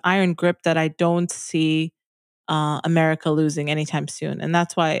an iron grip that I don't see America losing anytime soon. And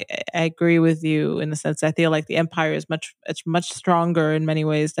that's why I agree with you in the sense I feel like the empire is much stronger in many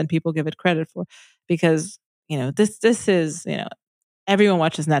ways than people give it credit for, because this is everyone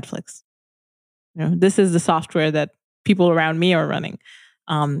watches Netflix. This is the software that people around me are running,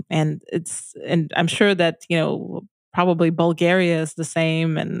 and I'm sure that probably Bulgaria is the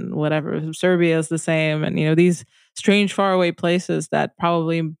same, and whatever Serbia is the same, and these strange faraway places that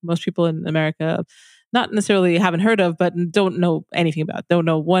probably most people in America not necessarily haven't heard of, but don't know anything about, don't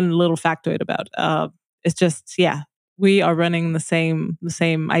know one little factoid about. It's just, yeah, we are running the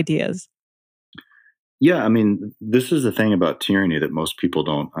same ideas. yeah, I mean, this is the thing about tyranny that most people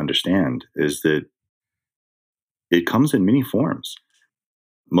don't understand, is that it comes in many forms.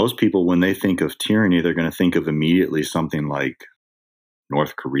 Most people, when they think of tyranny, they're going to think of immediately something like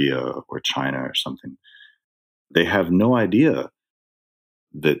North Korea or China or something. They have no idea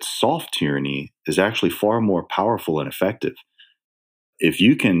that soft tyranny is actually far more powerful and effective. If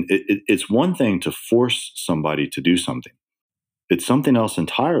you can, it's one thing to force somebody to do something, it's something else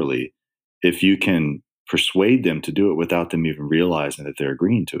entirely if you can persuade them to do it without them even realizing that they're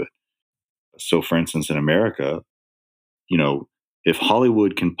agreeing to it. So, for instance, in America, you know, if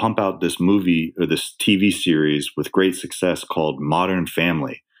Hollywood can pump out this movie or this TV series with great success called Modern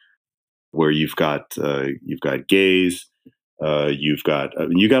Family, where you've got gays, You've got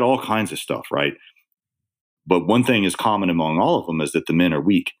you got all kinds of stuff, right? But one thing is common among all of them is that the men are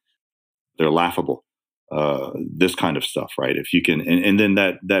weak. They're laughable. This kind of stuff, right? If you can, and then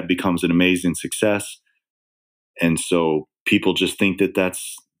that becomes an amazing success, and so people just think that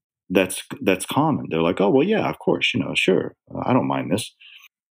that's common. They're like, oh well, yeah, of course, sure, I don't mind this.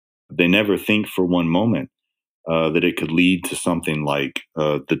 They never think for one moment that it could lead to something like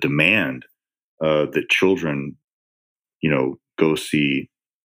the demand that children, go see.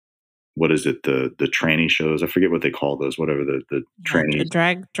 What is it? The tranny shows. I forget what they call those. Whatever the Yeah, trannies.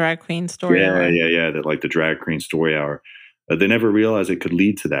 drag queen story Yeah, hour. yeah, yeah. That like the drag queen story hour. They never realize it could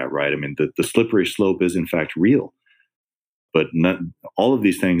lead to that, right? I mean, the slippery slope is in fact real, but not, all of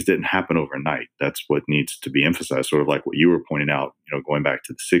these things didn't happen overnight. That's what needs to be emphasized. Sort of like what you were pointing out. Going back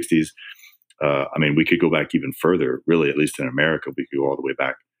to the '60s. I mean, we could go back even further. Really, at least in America, we could go all the way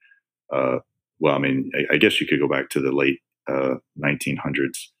back. Well, I mean, I guess you could go back to the late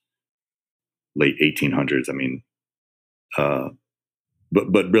 1900s, late 1800s. I mean, uh,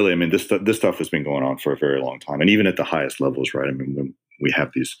 but really, I mean, this stuff has been going on for a very long time, and even at the highest levels, right? I mean, when we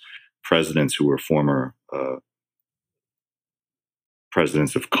have these presidents who were former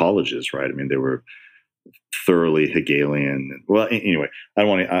presidents of colleges, right? I mean, they were thoroughly Hegelian. Well, anyway,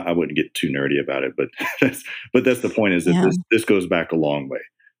 I wouldn't get too nerdy about it, but that's the point. Is that Yeah. this goes back a long way.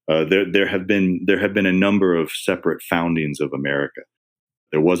 There have been a number of separate foundings of America.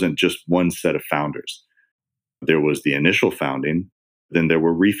 There wasn't just one set of founders. There was the initial founding, then there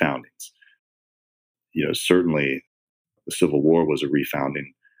were refoundings. Certainly the Civil War was a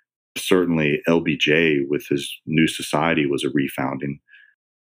refounding. Certainly LBJ with his New Society was a refounding.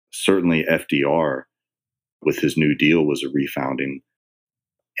 Certainly FDR with his New Deal was a refounding.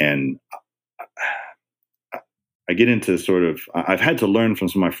 And I get into sort of, I've had to learn from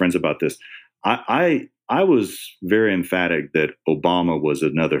some of my friends about this. I was very emphatic that Obama was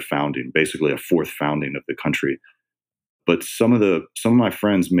another founding, basically a fourth founding of the country. But some of my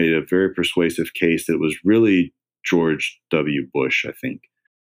friends made a very persuasive case that it was really George W. Bush, I think.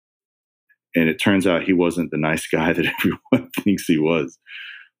 And it turns out he wasn't the nice guy that everyone thinks he was.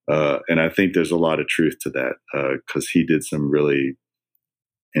 And I think there's a lot of truth to that because he did some really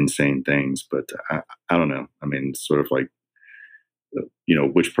insane things. But I don't know. I mean, sort of like,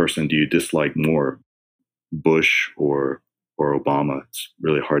 which person do you dislike more, Bush or Obama? It's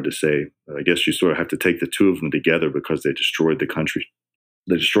really hard to say. I guess you sort of have to take the two of them together because they destroyed the country.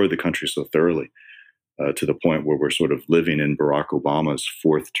 They destroyed the country so thoroughly to the point where we're sort of living in Barack Obama's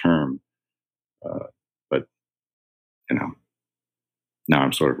fourth term. But now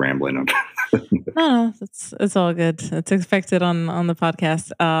I'm sort of rambling on. No, it's all good. It's expected on the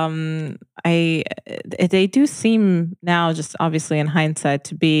podcast. They do seem now, just obviously in hindsight,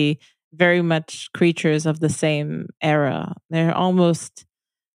 to be very much creatures of the same era. They're almost,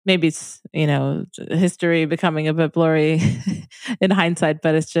 maybe it's history becoming a bit blurry in hindsight,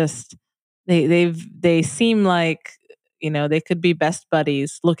 but it's just they seem like they could be best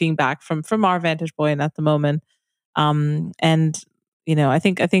buddies looking back from our vantage point at the moment. And I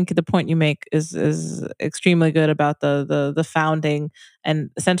think the point you make is extremely good about the founding, and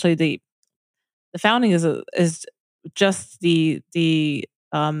essentially the founding is just the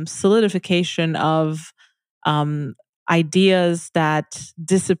solidification of um, ideas that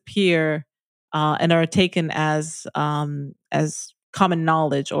disappear and are taken as common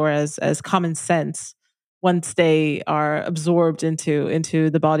knowledge or as common sense once they are absorbed into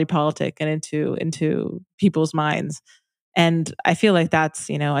the body politic and into people's minds. And I feel like that's,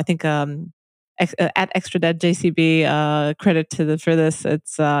 I think at Extra Dead JCB, credit to for this.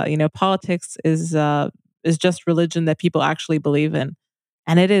 It's politics is just religion that people actually believe in,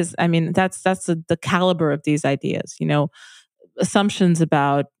 and it is. I mean, that's the caliber of these ideas. Assumptions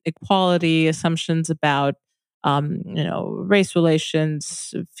about equality, assumptions about race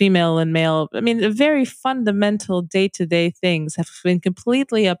relations, female and male. I mean, the very fundamental day to day things have been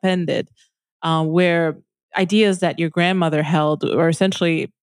completely upended, where ideas that your grandmother held are essentially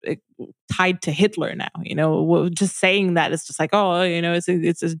eh, tied to Hitler now. Just saying that it's just like, oh,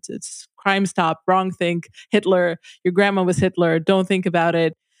 it's crime stop, wrong think, Hitler. Your grandma was Hitler. Don't think about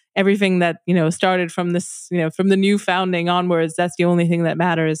it. Everything that started from this, from the new founding onwards, that's the only thing that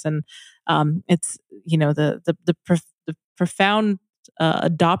matters. And it's the profound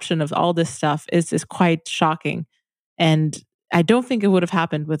adoption of all this stuff is quite shocking, and I don't think it would have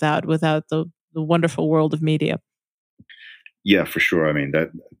happened without the wonderful world of media. Yeah, for sure. I mean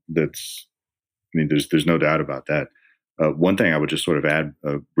that's. I mean, there's no doubt about that. One thing I would just sort of add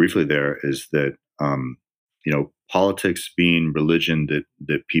briefly there is that politics being religion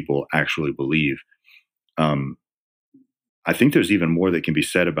that people actually believe. Um, I think there's even more that can be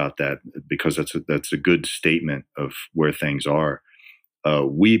said about that because that's a good statement of where things are.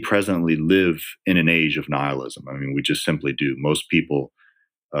 We presently live in an age of nihilism. I mean, we just simply do. Most people,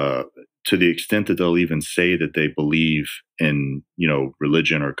 uh, to the extent that they'll even say that they believe in,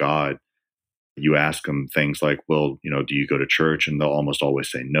 religion or God, you ask them things like, well, do you go to church? And they'll almost always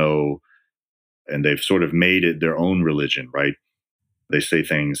say no. And they've sort of made it their own religion, right? They say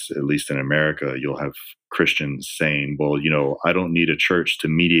things, at least in America, you'll have Christians saying, well, I don't need a church to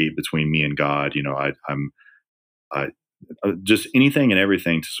mediate between me and God. I just anything and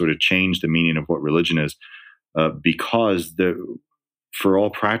everything to sort of change the meaning of what religion is, because for all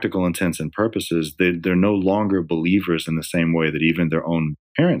practical intents and purposes, they're no longer believers in the same way that even their own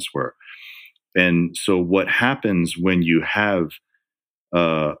parents were. And so, what happens when you have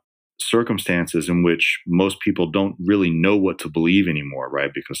uh, circumstances in which most people don't really know what to believe anymore,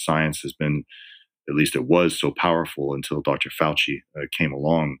 right? Because science has been, at least it was, so powerful until Dr. Fauci came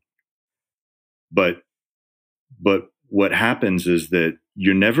along. But what happens is that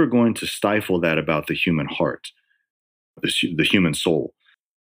you're never going to stifle that about the human heart, the human soul.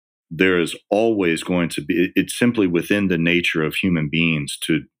 There is always going to be. It's simply within the nature of human beings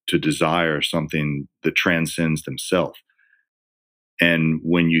to desire something that transcends themselves. And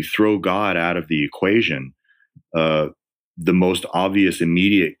when you throw God out of the equation, uh, the most obvious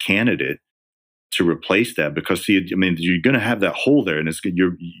immediate candidate to replace that, because see, I mean, you're going to have that hole there, and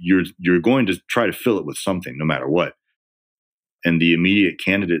you're going to try to fill it with something, no matter what. And the immediate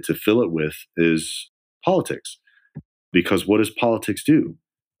candidate to fill it with is politics, because what does politics do?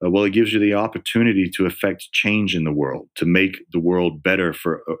 Well, it gives you the opportunity to affect change in the world, to make the world better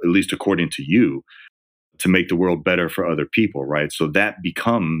for, at least according to you, to make the world better for other people, right? So that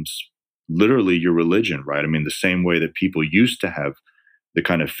becomes literally your religion, right? I mean, the same way that people used to have the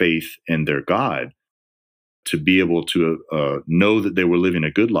kind of faith in their God to be able to know that they were living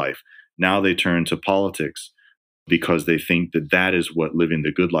a good life. Now they turn to politics because they think that that is what living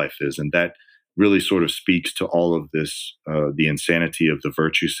the good life is. And that really sort of speaks to all of this, the insanity of the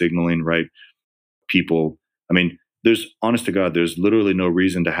virtue signaling, right? People, I mean, there's, honest to God, there's literally no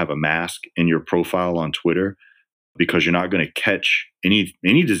reason to have a mask in your profile on Twitter, because you're not going to catch any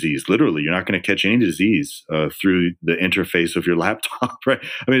disease. Literally, you're not going to catch any disease through the interface of your laptop, right?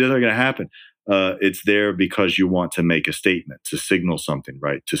 I mean, that's not going to happen. It's there because you want to make a statement, to signal something,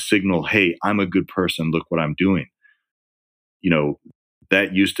 right? To signal, hey, I'm a good person. Look what I'm doing.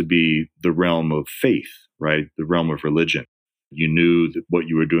 That used to be the realm of faith, right? The realm of religion. You knew that what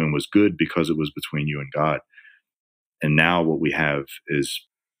you were doing was good because it was between you and God. And now what we have is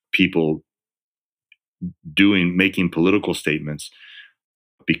people making political statements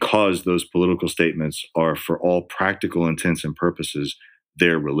because those political statements are, for all practical intents and purposes,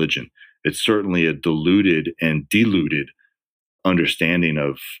 their religion. It's certainly a diluted and diluted understanding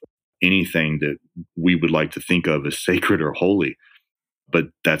of anything that we would like to think of as sacred or holy. But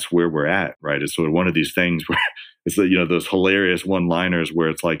that's where we're at, right? It's sort of one of these things where it's those hilarious one-liners where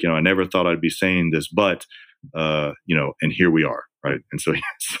it's like, I never thought I'd be saying this, but and here we are, right? And so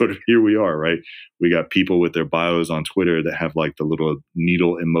sort of here we are, right? We got people with their bios on Twitter that have like the little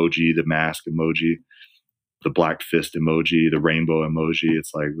needle emoji, the mask emoji, the black fist emoji, the rainbow emoji.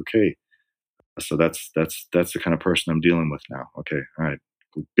 It's like, okay, so that's the kind of person I'm dealing with now. Okay, all right,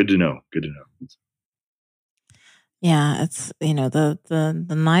 good to know. Good to know. Yeah, it's the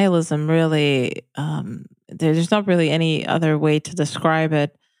nihilism really. There's not really any other way to describe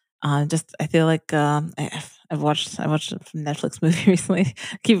it. Just I feel like I watched a Netflix movie recently.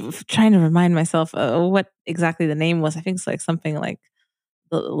 I keep trying to remind myself what exactly the name was. I think it's like something like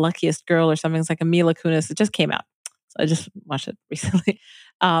The Luckiest Girl or something. It's like a Mila Kunis. It just came out, so I just watched it recently.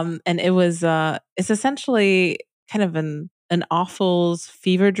 And it's essentially kind of an awful's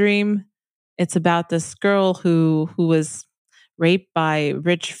fever dream. It's about this girl who was raped by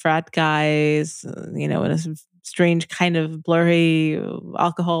rich frat guys, in a strange kind of blurry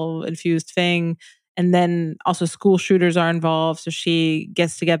alcohol infused thing. And then also school shooters are involved. So she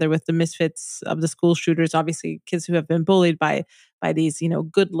gets together with the misfits of the school shooters, obviously kids who have been bullied by these,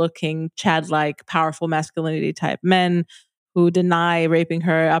 good looking, Chad like, powerful masculinity type men who deny raping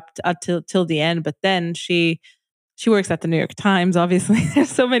her up till the end. But then she works at the New York Times. Obviously,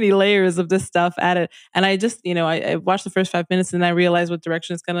 there's so many layers of this stuff at it. And I just, I watched the first 5 minutes and I realized what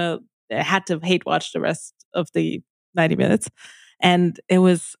direction it's gonna. I had to hate watch the rest of the 90 minutes, and it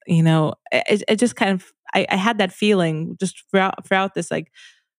was, it just kind of. I had that feeling just throughout this, like,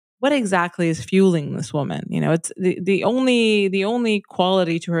 what exactly is fueling this woman? It's the only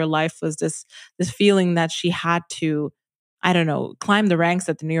quality to her life was this feeling that she had to I don't know, climb the ranks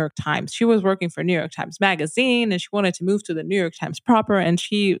at the New York Times. She was working for New York Times Magazine and she wanted to move to the New York Times proper. And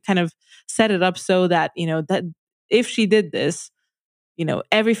she kind of set it up so that, that if she did this,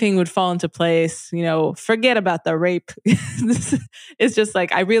 everything would fall into place, forget about the rape. It's just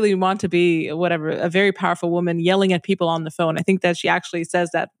like, I really want to be whatever, a very powerful woman yelling at people on the phone. I think that she actually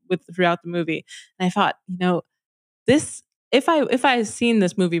says that throughout the movie. And I thought, this, if I had seen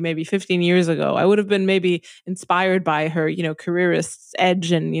this movie maybe 15 years ago, I would have been maybe inspired by her, careerist's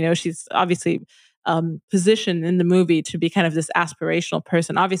edge. And, she's obviously positioned in the movie to be kind of this aspirational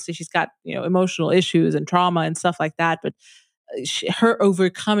person. Obviously, she's got, emotional issues and trauma and stuff like that. But her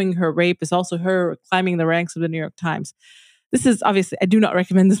overcoming her rape is also her climbing the ranks of the New York Times. This is obviously, I do not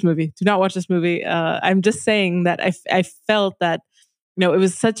recommend this movie. Do not watch this movie. I'm just saying that I felt that, it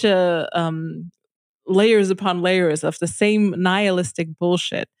was such a layers upon layers of the same nihilistic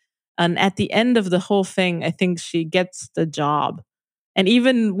bullshit. And at the end of the whole thing, I think she gets the job. And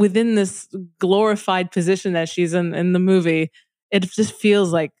even within this glorified position that she's in the movie, it just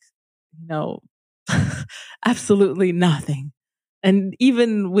feels like, you know, absolutely nothing. And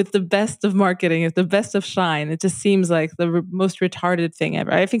even with the best of marketing, if the best of shine, it just seems like the most retarded thing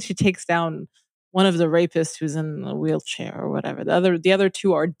ever. I think she takes down one of the rapists who's in a wheelchair or whatever. The other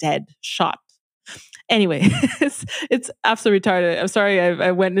two are dead, shot. Anyway, it's absolutely retarded. I'm sorry I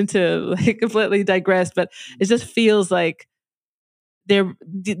went into like completely digressed, but it just feels like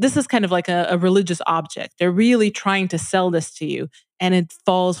this is kind of like a religious object. They're really trying to sell this to you and it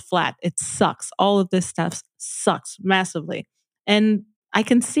falls flat. It sucks. All of this stuff sucks massively. And I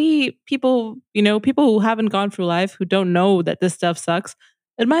can see people, people who haven't gone through life, who don't know that this stuff sucks.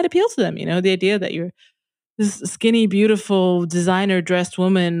 It might appeal to them, the idea that you're this skinny, beautiful, designer dressed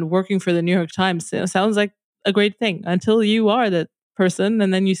woman working for the New York Times. Sounds like a great thing until you are that person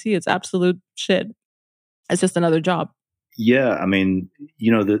and then you see it's absolute shit. It's just another job. Yeah. I mean,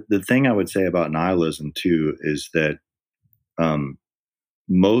 the thing I would say about nihilism too is that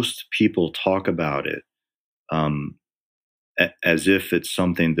most people talk about it as if it's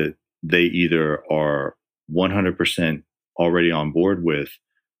something that they either are 100% already on board with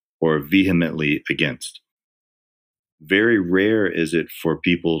or vehemently against. Very rare is it for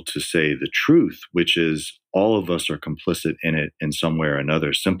people to say the truth, which is all of us are complicit in it in some way or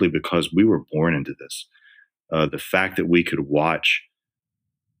another, simply because we were born into this. The fact that we could watch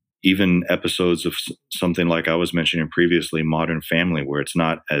even episodes of something like I was mentioning previously, Modern Family, where it's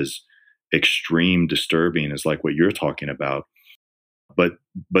not as extreme disturbing as like what you're talking about. But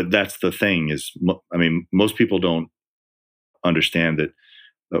that's the thing is, I mean, most people don't understand that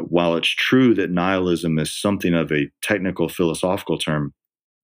while it's true that nihilism is something of a technical philosophical term,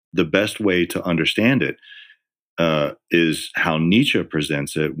 the best way to understand it is how Nietzsche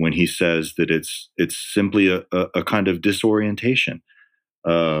presents it when he says that it's simply a kind of disorientation.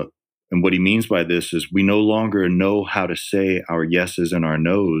 And what he means by this is we no longer know how to say our yeses and our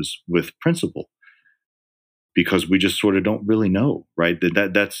nos with principle because we just sort of don't really know, right?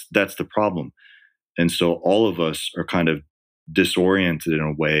 That's the problem. And so all of us are kind of disoriented in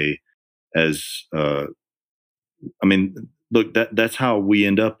a way as I mean, look, that's how we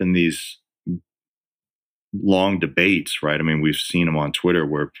end up in these long debates, right? I mean, we've seen them on Twitter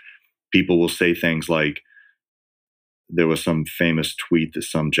where people will say things like, there was some famous tweet that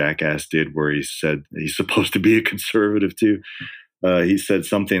some jackass did where he said he's supposed to be a conservative too. He said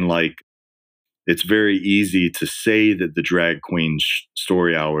something like, it's very easy to say that the drag queen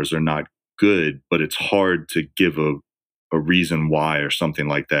story hours are not good, but it's hard to give a reason why or something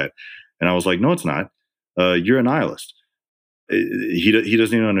like that. And I was like, no, it's not. You're a nihilist. He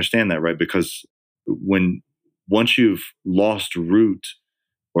doesn't even understand that, right? Because once you've lost root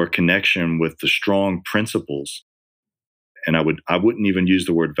or connection with the strong principles, and I wouldn't even use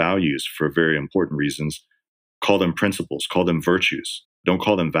the word values for very important reasons. Call them principles, call them virtues. Don't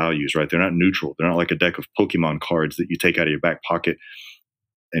call them values, right? They're not neutral. They're not like a deck of Pokemon cards that you take out of your back pocket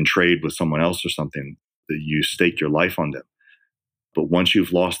and trade with someone else or something, that you stake your life on them. But once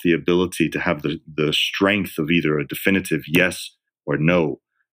you've lost the ability to have the strength of either a definitive yes or no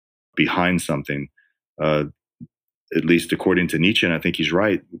behind something, at least according to Nietzsche, and I think he's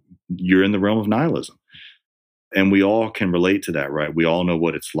right, you're in the realm of nihilism. And we all can relate to that, right? We all know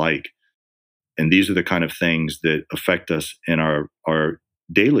what it's like. And these are the kind of things that affect us in our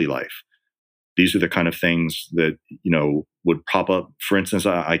daily life. These are the kind of things that, would pop up. For instance,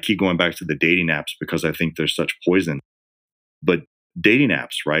 I keep going back to the dating apps because I think they're such poison. But dating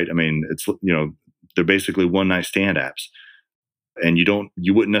apps, right? I mean, it's, they're basically one night stand apps. And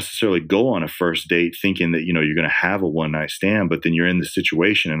you wouldn't necessarily go on a first date thinking that, you're going to have a one night stand, but then you're in the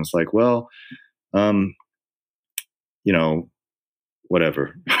situation and it's like, well, you know,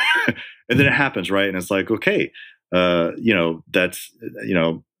 whatever. And then it happens, right? And it's like, okay, you know, you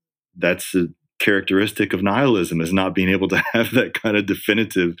know, that's a characteristic of nihilism, is not being able to have that kind of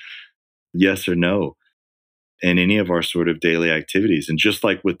definitive yes or no in any of our sort of daily activities. And just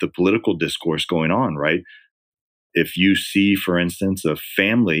like with the political discourse going on, right? If you see, for instance, a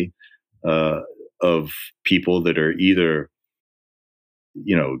family uh, of people that are either,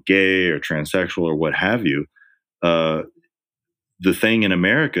 you know, gay or transsexual or what have you, uh, the thing in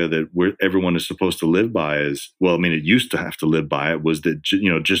America that everyone is supposed to live by is, well, I mean, it used to have to live by it, was that, you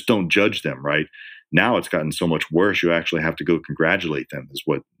know, just don't judge them, right? Now it's gotten so much worse. You actually have to go congratulate them, is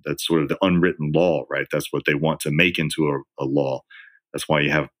what, that's sort of the unwritten law, right? That's what they want to make into a law. That's why you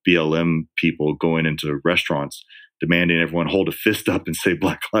have BLM people going into restaurants demanding everyone hold a fist up and say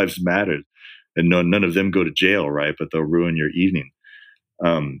Black Lives Matter. And none of them go to jail, right? But they'll ruin your evening.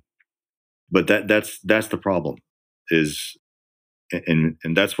 Um, but that's the problem, is, and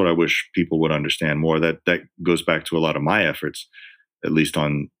that's what I wish people would understand more. That goes back to a lot of my efforts, at least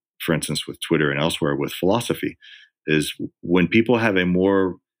on, for instance, with Twitter and elsewhere with philosophy, is when people have a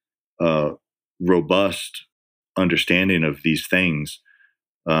more uh, robust understanding of these things,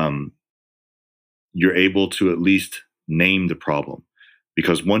 um, you're able to at least name the problem.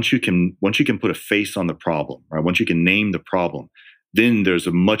 Because once you can put a face on the problem, right? Once you can name the problem, then there's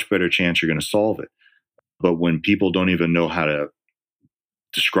a much better chance you're going to solve it. But when people don't even know how to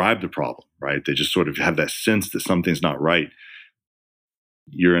describe the problem, right? They just sort of have that sense that something's not right.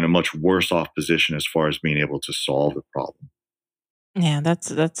 You're in a much worse off position as far as being able to solve the problem. Yeah,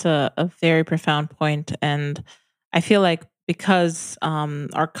 that's a very profound point, and I feel like because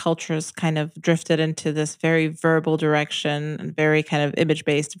our cultures kind of drifted into this very verbal direction and very kind of image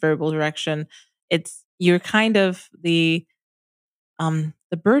based verbal direction, it's you're kind of the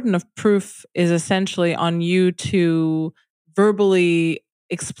burden of proof is essentially on you to verbally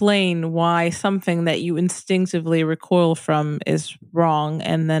explain why something that you instinctively recoil from is wrong,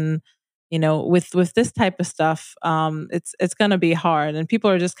 and then with this type of stuff, it's going to be hard, and people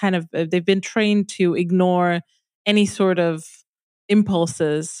are just kind of they've been trained to ignore any sort of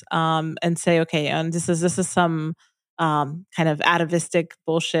impulses, and say, okay, and this is some kind of atavistic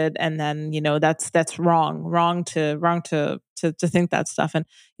bullshit, and then that's wrong to think that stuff. And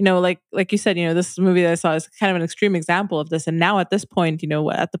like you said, this movie that I saw is kind of an extreme example of this. And now at this point,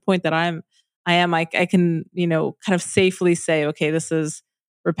 at the point that I can kind of safely say, okay, this is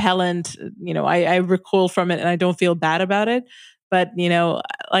repellent. I recoil from it and I don't feel bad about it. But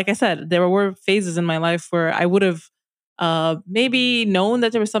like I said, there were phases in my life where I would have maybe known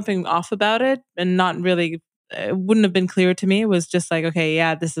that there was something off about it and not really, it wouldn't have been clear to me. It was just like, okay,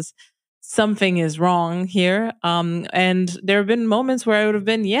 yeah, this is something is wrong here. And there have been moments where I would have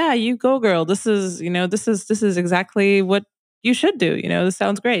been, yeah, you go, girl. This is exactly what you should do. This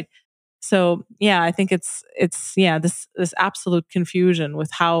sounds great. So yeah, I think it's yeah, this absolute confusion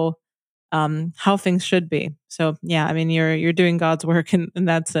with how things should be. So yeah, I mean, you're doing God's work in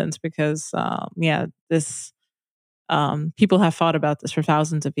that sense, because yeah, this people have thought about this for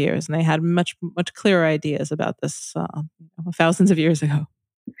thousands of years, and they had much clearer ideas about this thousands of years ago.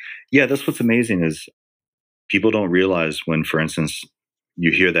 Yeah, that's what's amazing, is people don't realize when, for instance,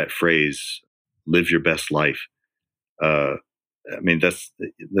 you hear that phrase, "live your best life." Uh, I mean, that's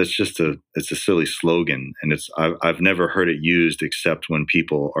just it's a silly slogan, and I've never heard it used except when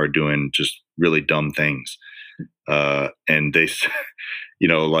people are doing just really dumb things, and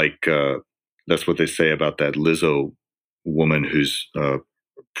like that's what they say about that Lizzo woman who's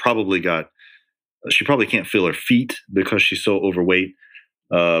probably got she probably can't feel her feet because she's so overweight.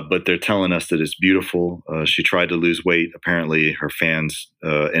 But they're telling us that it's beautiful. She tried to lose weight. Apparently, her fans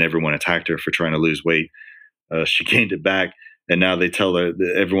and everyone attacked her for trying to lose weight. She gained it back, and now they tell her.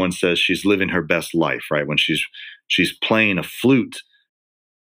 Everyone says she's living her best life, right? When she's playing a flute,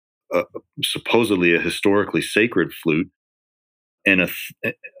 uh, supposedly a historically sacred flute, and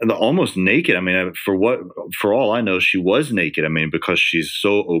almost naked. I mean, for all I know, she was naked. I mean, because she's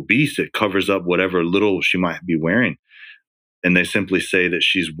so obese, it covers up whatever little she might be wearing. And they simply say that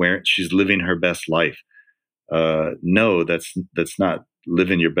she's living her best life. No, that's not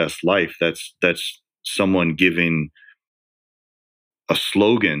living your best life. That's someone giving a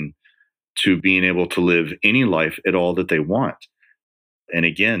slogan to being able to live any life at all that they want. And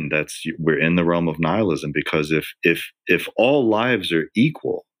again, we're in the realm of nihilism, because if all lives are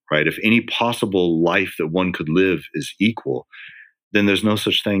equal, right? If any possible life that one could live is equal, then there's no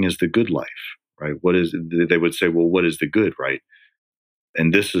such thing as the good life, right? They would say, well, what is the good, right?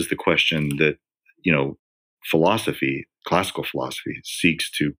 And this is the question that, you know, classical philosophy seeks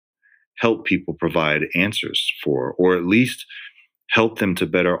to help people provide answers for, or at least help them to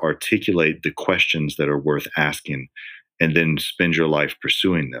better articulate the questions that are worth asking, and then spend your life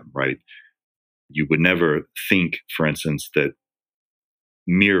pursuing them, right? You would never think, for instance, that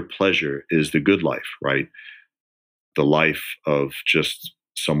mere pleasure is the good life, right? The life of just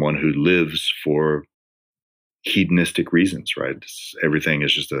someone who lives for hedonistic reasons, right? Everything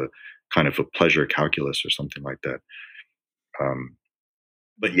is just a kind of a pleasure calculus or something like that. Um,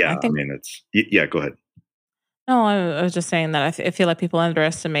 but yeah, I I think mean, yeah, go ahead. no, I was just saying that I feel like people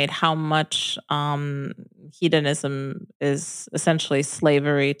underestimate how much hedonism is essentially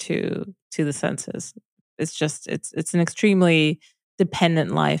slavery to the senses. It's just it's an extremely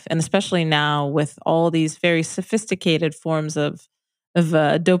dependent life, and especially now with all these very sophisticated forms of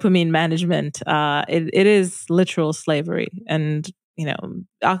dopamine management, it is literal slavery. And you know,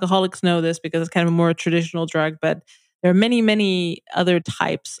 alcoholics know this because it's kind of a more traditional drug, but there are many other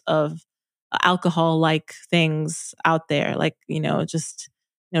types of alcohol like things out there, like just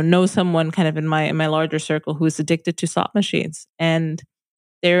know someone kind of in my larger circle who is addicted to slot machines, and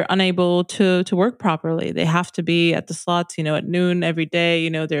they're unable to work properly. They have to be at the slots at noon every day.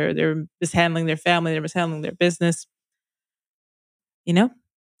 They're mishandling their family, they're mishandling their business. you know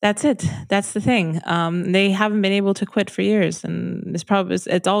that's it. That's the thing. They haven't been able to quit for years, and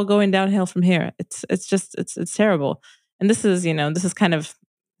it's all going downhill from here. It's terrible. And this is kind of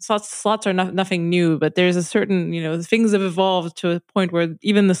slots are nothing new, but there's a certain things have evolved to a point where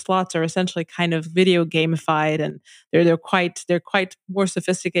even the slots are essentially kind of video gamified, and they're quite more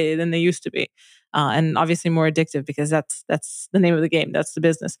sophisticated than they used to be, and obviously more addictive because that's the name of the game. That's the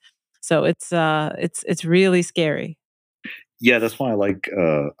business. So it's really scary. Yeah, that's why I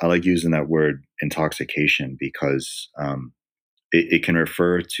like using that word intoxication, because it can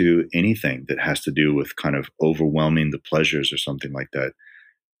refer to anything that has to do with kind of overwhelming the pleasures or something like that.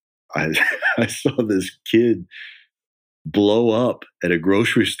 I I saw this kid blow up at a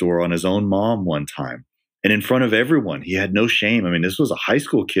grocery store on his own mom one time, and in front of everyone. He had no shame. I mean, this was a high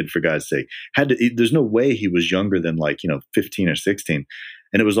school kid, for God's sake. There's no way he was younger than 15 or 16,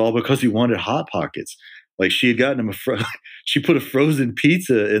 and it was all because he wanted hot pockets. Like, she had gotten him she put a frozen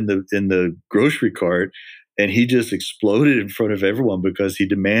pizza in the grocery cart, and he just exploded in front of everyone because he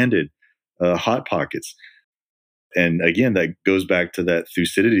demanded hot pockets. And again, that goes back to that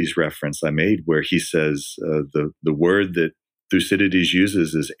Thucydides reference I made, where he says the word that Thucydides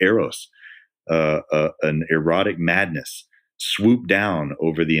uses is eros, an erotic madness swooped down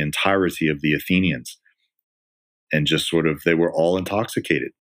over the entirety of the Athenians, and just sort of, they were all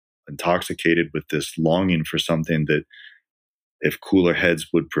intoxicated with this longing for something that, if cooler heads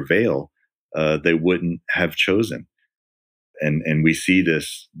would prevail, they wouldn't have chosen. And we see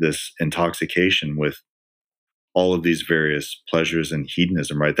this intoxication with all of these various pleasures and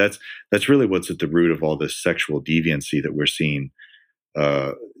hedonism, right? That's really what's at the root of all this sexual deviancy that we're seeing.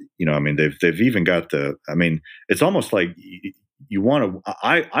 I mean, they've even got I mean, it's almost like you want to.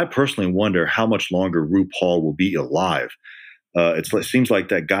 I personally wonder how much longer RuPaul will be alive. It seems like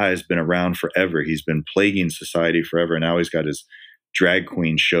that guy has been around forever. He's been plaguing society forever. Now he's got his drag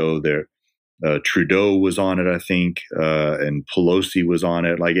queen show there. Trudeau was on it, I think, and Pelosi was on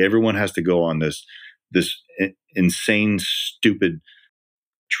it. Like, everyone has to go on this insane, stupid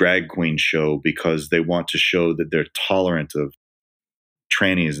drag queen show because they want to show that they're tolerant of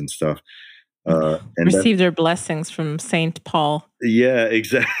trannies and stuff. And Receive their blessings from Saint Paul. yeah,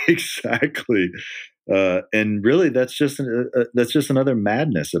 exactly. And really, that's just another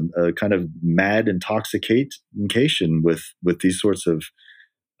madness, a kind of mad intoxication with these sorts of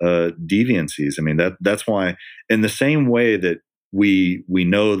deviancies. I mean, that's why, in the same way that we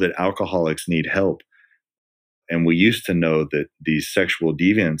know that alcoholics need help, and we used to know that these sexual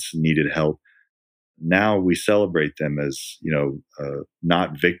deviants needed help, now we celebrate them as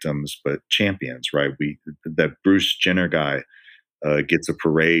not victims but champions, right? That Bruce Jenner guy gets a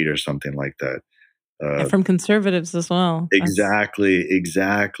parade or something like that. And from conservatives as well. Exactly.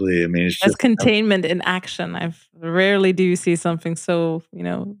 I mean, it's That's just containment in action. I've rarely do you see something so,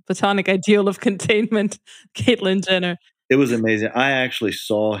 platonic ideal of containment. Caitlyn Jenner. It was amazing. I actually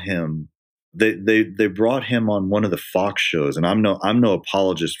saw him. They brought him on one of the Fox shows, and I'm no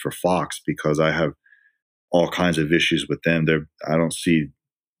apologist for Fox, because I have all kinds of issues with them. I don't see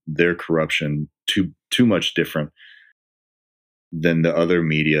their corruption too much different than the other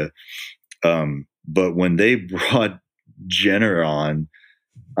media. But when they brought Jenner on,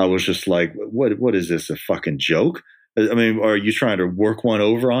 I was just like, what is this, a fucking joke? I mean, are you trying to work one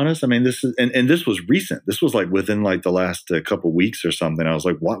over on us? I mean, this is, and this was recent. This was like within like the last couple weeks or something. I was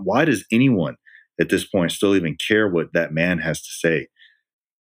like, why does anyone at this point still even care what that man has to say?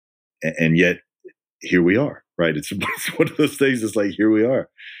 and yet here we are, right? It's one of those things. It's like, here we are.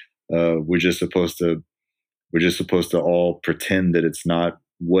 We're just supposed to all pretend that it's not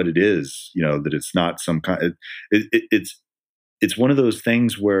what it is, that it's not some kind. It's one of those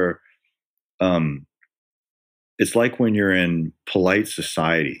things where um, it's like when you're in polite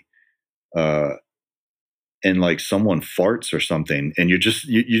society, uh, and like someone farts or something, and you're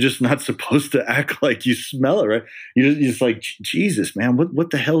just not supposed to act like you smell it, right? You're just like, Jesus, man,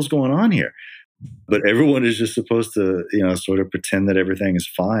 what the hell's going on here? But everyone is just supposed to, sort of pretend that everything is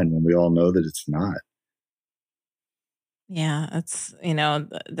fine when we all know that it's not. Yeah,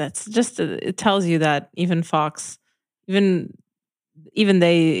 that's just it tells you that even Fox, even even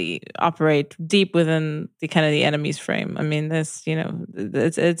they operate deep within the kind of the enemy's frame. I mean,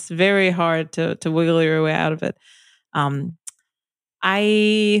 it's very hard to wiggle your way out of it. Um,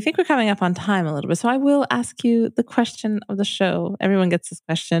 I think we're coming up on time a little bit, so I will ask you the question of the show. Everyone gets this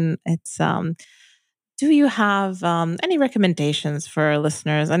question. It's do you have any recommendations for our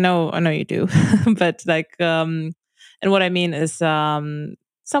listeners? I know you do, but and what I mean is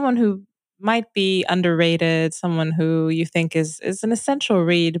someone who might be underrated, someone who you think is an essential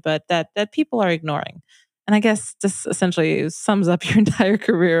read, but that people are ignoring. And I guess this essentially sums up your entire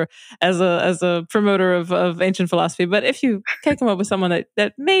career as a promoter of ancient philosophy. But if you can come up with someone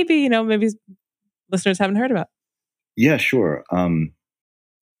that maybe maybe listeners haven't heard about. Yeah, sure.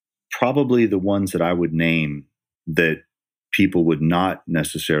 Probably the ones that I would name that people would not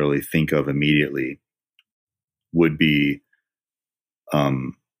necessarily think of immediately would be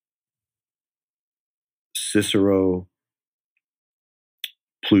um, Cicero,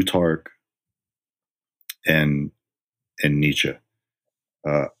 Plutarch, and Nietzsche.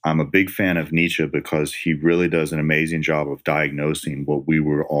 I'm a big fan of Nietzsche because he really does an amazing job of diagnosing what we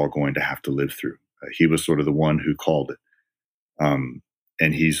were all going to have to live through. He was sort of the one who called it,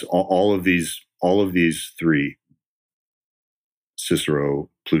 and he's all of these three, Cicero,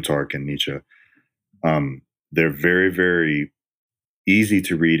 Plutarch, and Nietzsche. They're very, very easy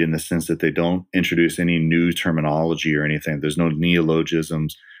to read in the sense that they don't introduce any new terminology or anything. There's no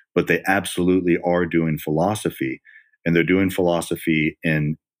neologisms, but they absolutely are doing philosophy, and they're doing philosophy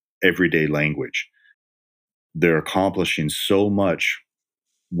in everyday language. They're accomplishing so much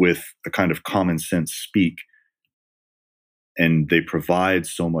with a kind of common sense speak, and they provide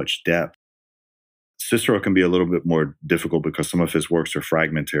so much depth. Cicero can be a little bit more difficult because some of his works are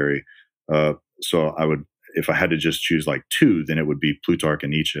fragmentary. So I would, if I had to just choose like two, then it would be Plutarch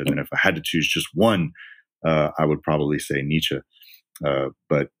and Nietzsche. And then if I had to choose just one, I would probably say Nietzsche.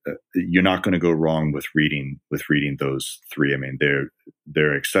 But you're not going to go wrong with reading those three. I mean,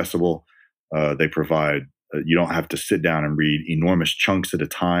 they're accessible. They provide. You don't have to sit down and read enormous chunks at a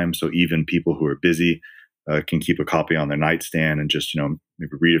time. So even people who are busy can keep a copy on their nightstand and just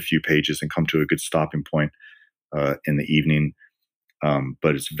maybe read a few pages and come to a good stopping point in the evening.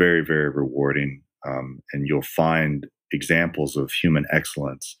 But it's very, very rewarding, and you'll find examples of human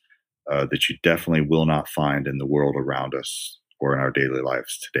excellence that you definitely will not find in the world around us or in our daily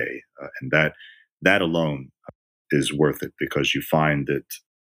lives today. And that alone is worth it, because you find that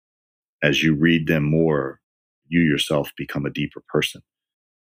as you read them more, you yourself become a deeper person.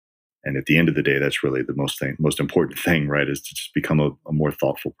 And at the end of the day, that's really the most important thing, right? Is to just become a more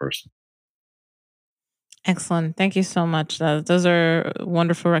thoughtful person. Excellent. Thank you so much. Those are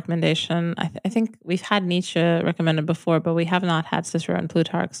wonderful recommendation. I think we've had Nietzsche recommended before, but we have not had Cicero and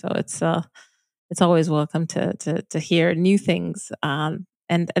Plutarch. So it's always welcome to hear new things. And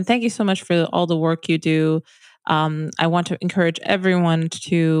thank you so much for all the work you do. I want to encourage everyone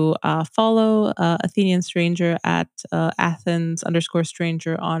to follow Athenian Stranger at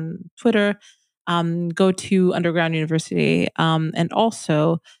Athens_Stranger on Twitter. Go to Underground University, and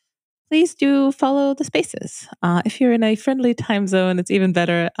also please do follow the spaces. If you're in a friendly time zone, it's even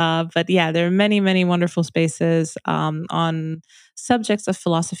better. But yeah, there are many, many wonderful spaces on subjects of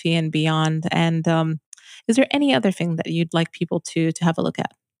philosophy and beyond. And is there any other thing that you'd like people to have a look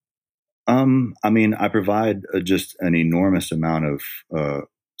at? I mean, I provide just an enormous amount of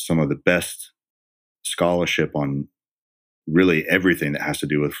some of the best scholarship on really everything that has to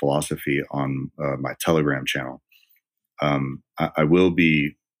do with philosophy on my Telegram channel. I will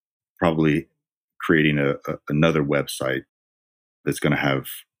be probably creating another website that's going to have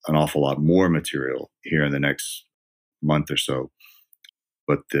an awful lot more material here in the next month or so.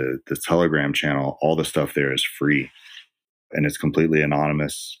 But the Telegram channel, all the stuff there is free, and it's completely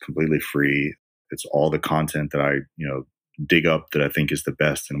anonymous, completely free. It's all the content that I dig up that I think is the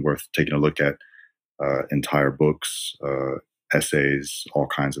best and worth taking a look at. Entire books, essays, all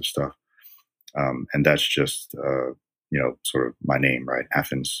kinds of stuff, and that's just sort of my name, right?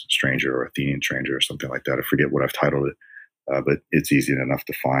 Athens Stranger or Athenian Stranger or something like that. I forget what I've titled it, but it's easy enough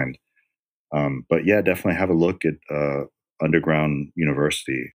to find. But yeah, definitely have a look at Underground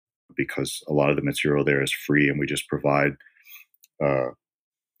University, because a lot of the material there is free, and we just provide uh,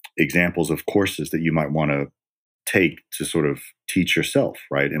 examples of courses that you might want to take to sort of teach yourself,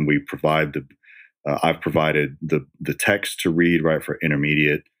 right? And we provide I've provided the text to read, right, for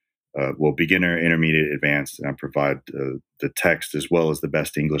intermediate, beginner, intermediate, advanced, and I provide the text as well as the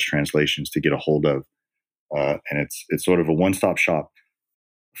best English translations to get a hold of, and it's sort of a one stop shop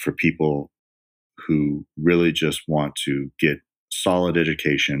for people who really just want to get solid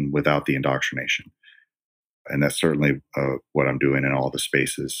education without the indoctrination. And that's certainly what I'm doing in all the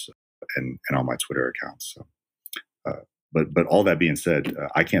spaces and on my Twitter accounts. So, but all that being said,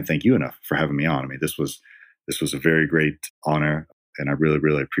 I can't thank you enough for having me on. I mean, this was a very great honor, and I really,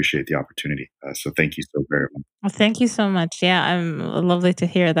 really appreciate the opportunity. So thank you so very much. Well, thank you so much. Yeah, I'm lovely to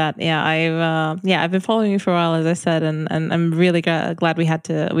hear that. I've been following you for a while, as I said, and I'm really glad we had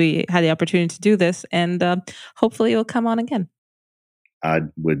the opportunity to do this, and hopefully you'll come on again. I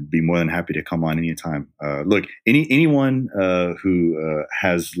would be more than happy to come on anytime. Look, anyone who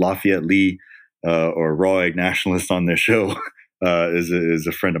has Lafayette Lee or raw egg nationalists on their show is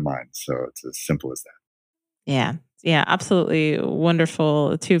a friend of mine. So it's as simple as that. Yeah, yeah, absolutely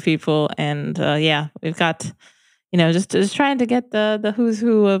wonderful two people, and we've got just trying to get the who's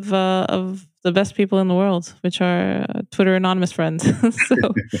who of the best people in the world, which are Twitter anonymous friends. So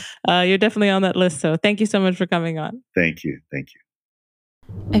you're definitely on that list. So thank you so much for coming on. Thank you.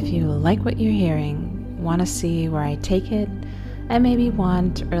 If you like what you're hearing, want to see where I take it, and maybe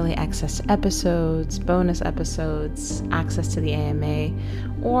want early access to episodes, bonus episodes, access to the AMA,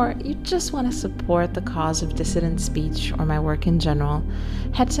 or you just want to support the cause of dissident speech or my work in general,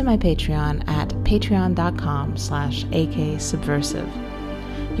 head to my Patreon at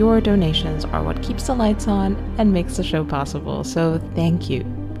patreon.com/AKSubversive. Your donations are what keeps the lights on and makes the show possible, so thank you.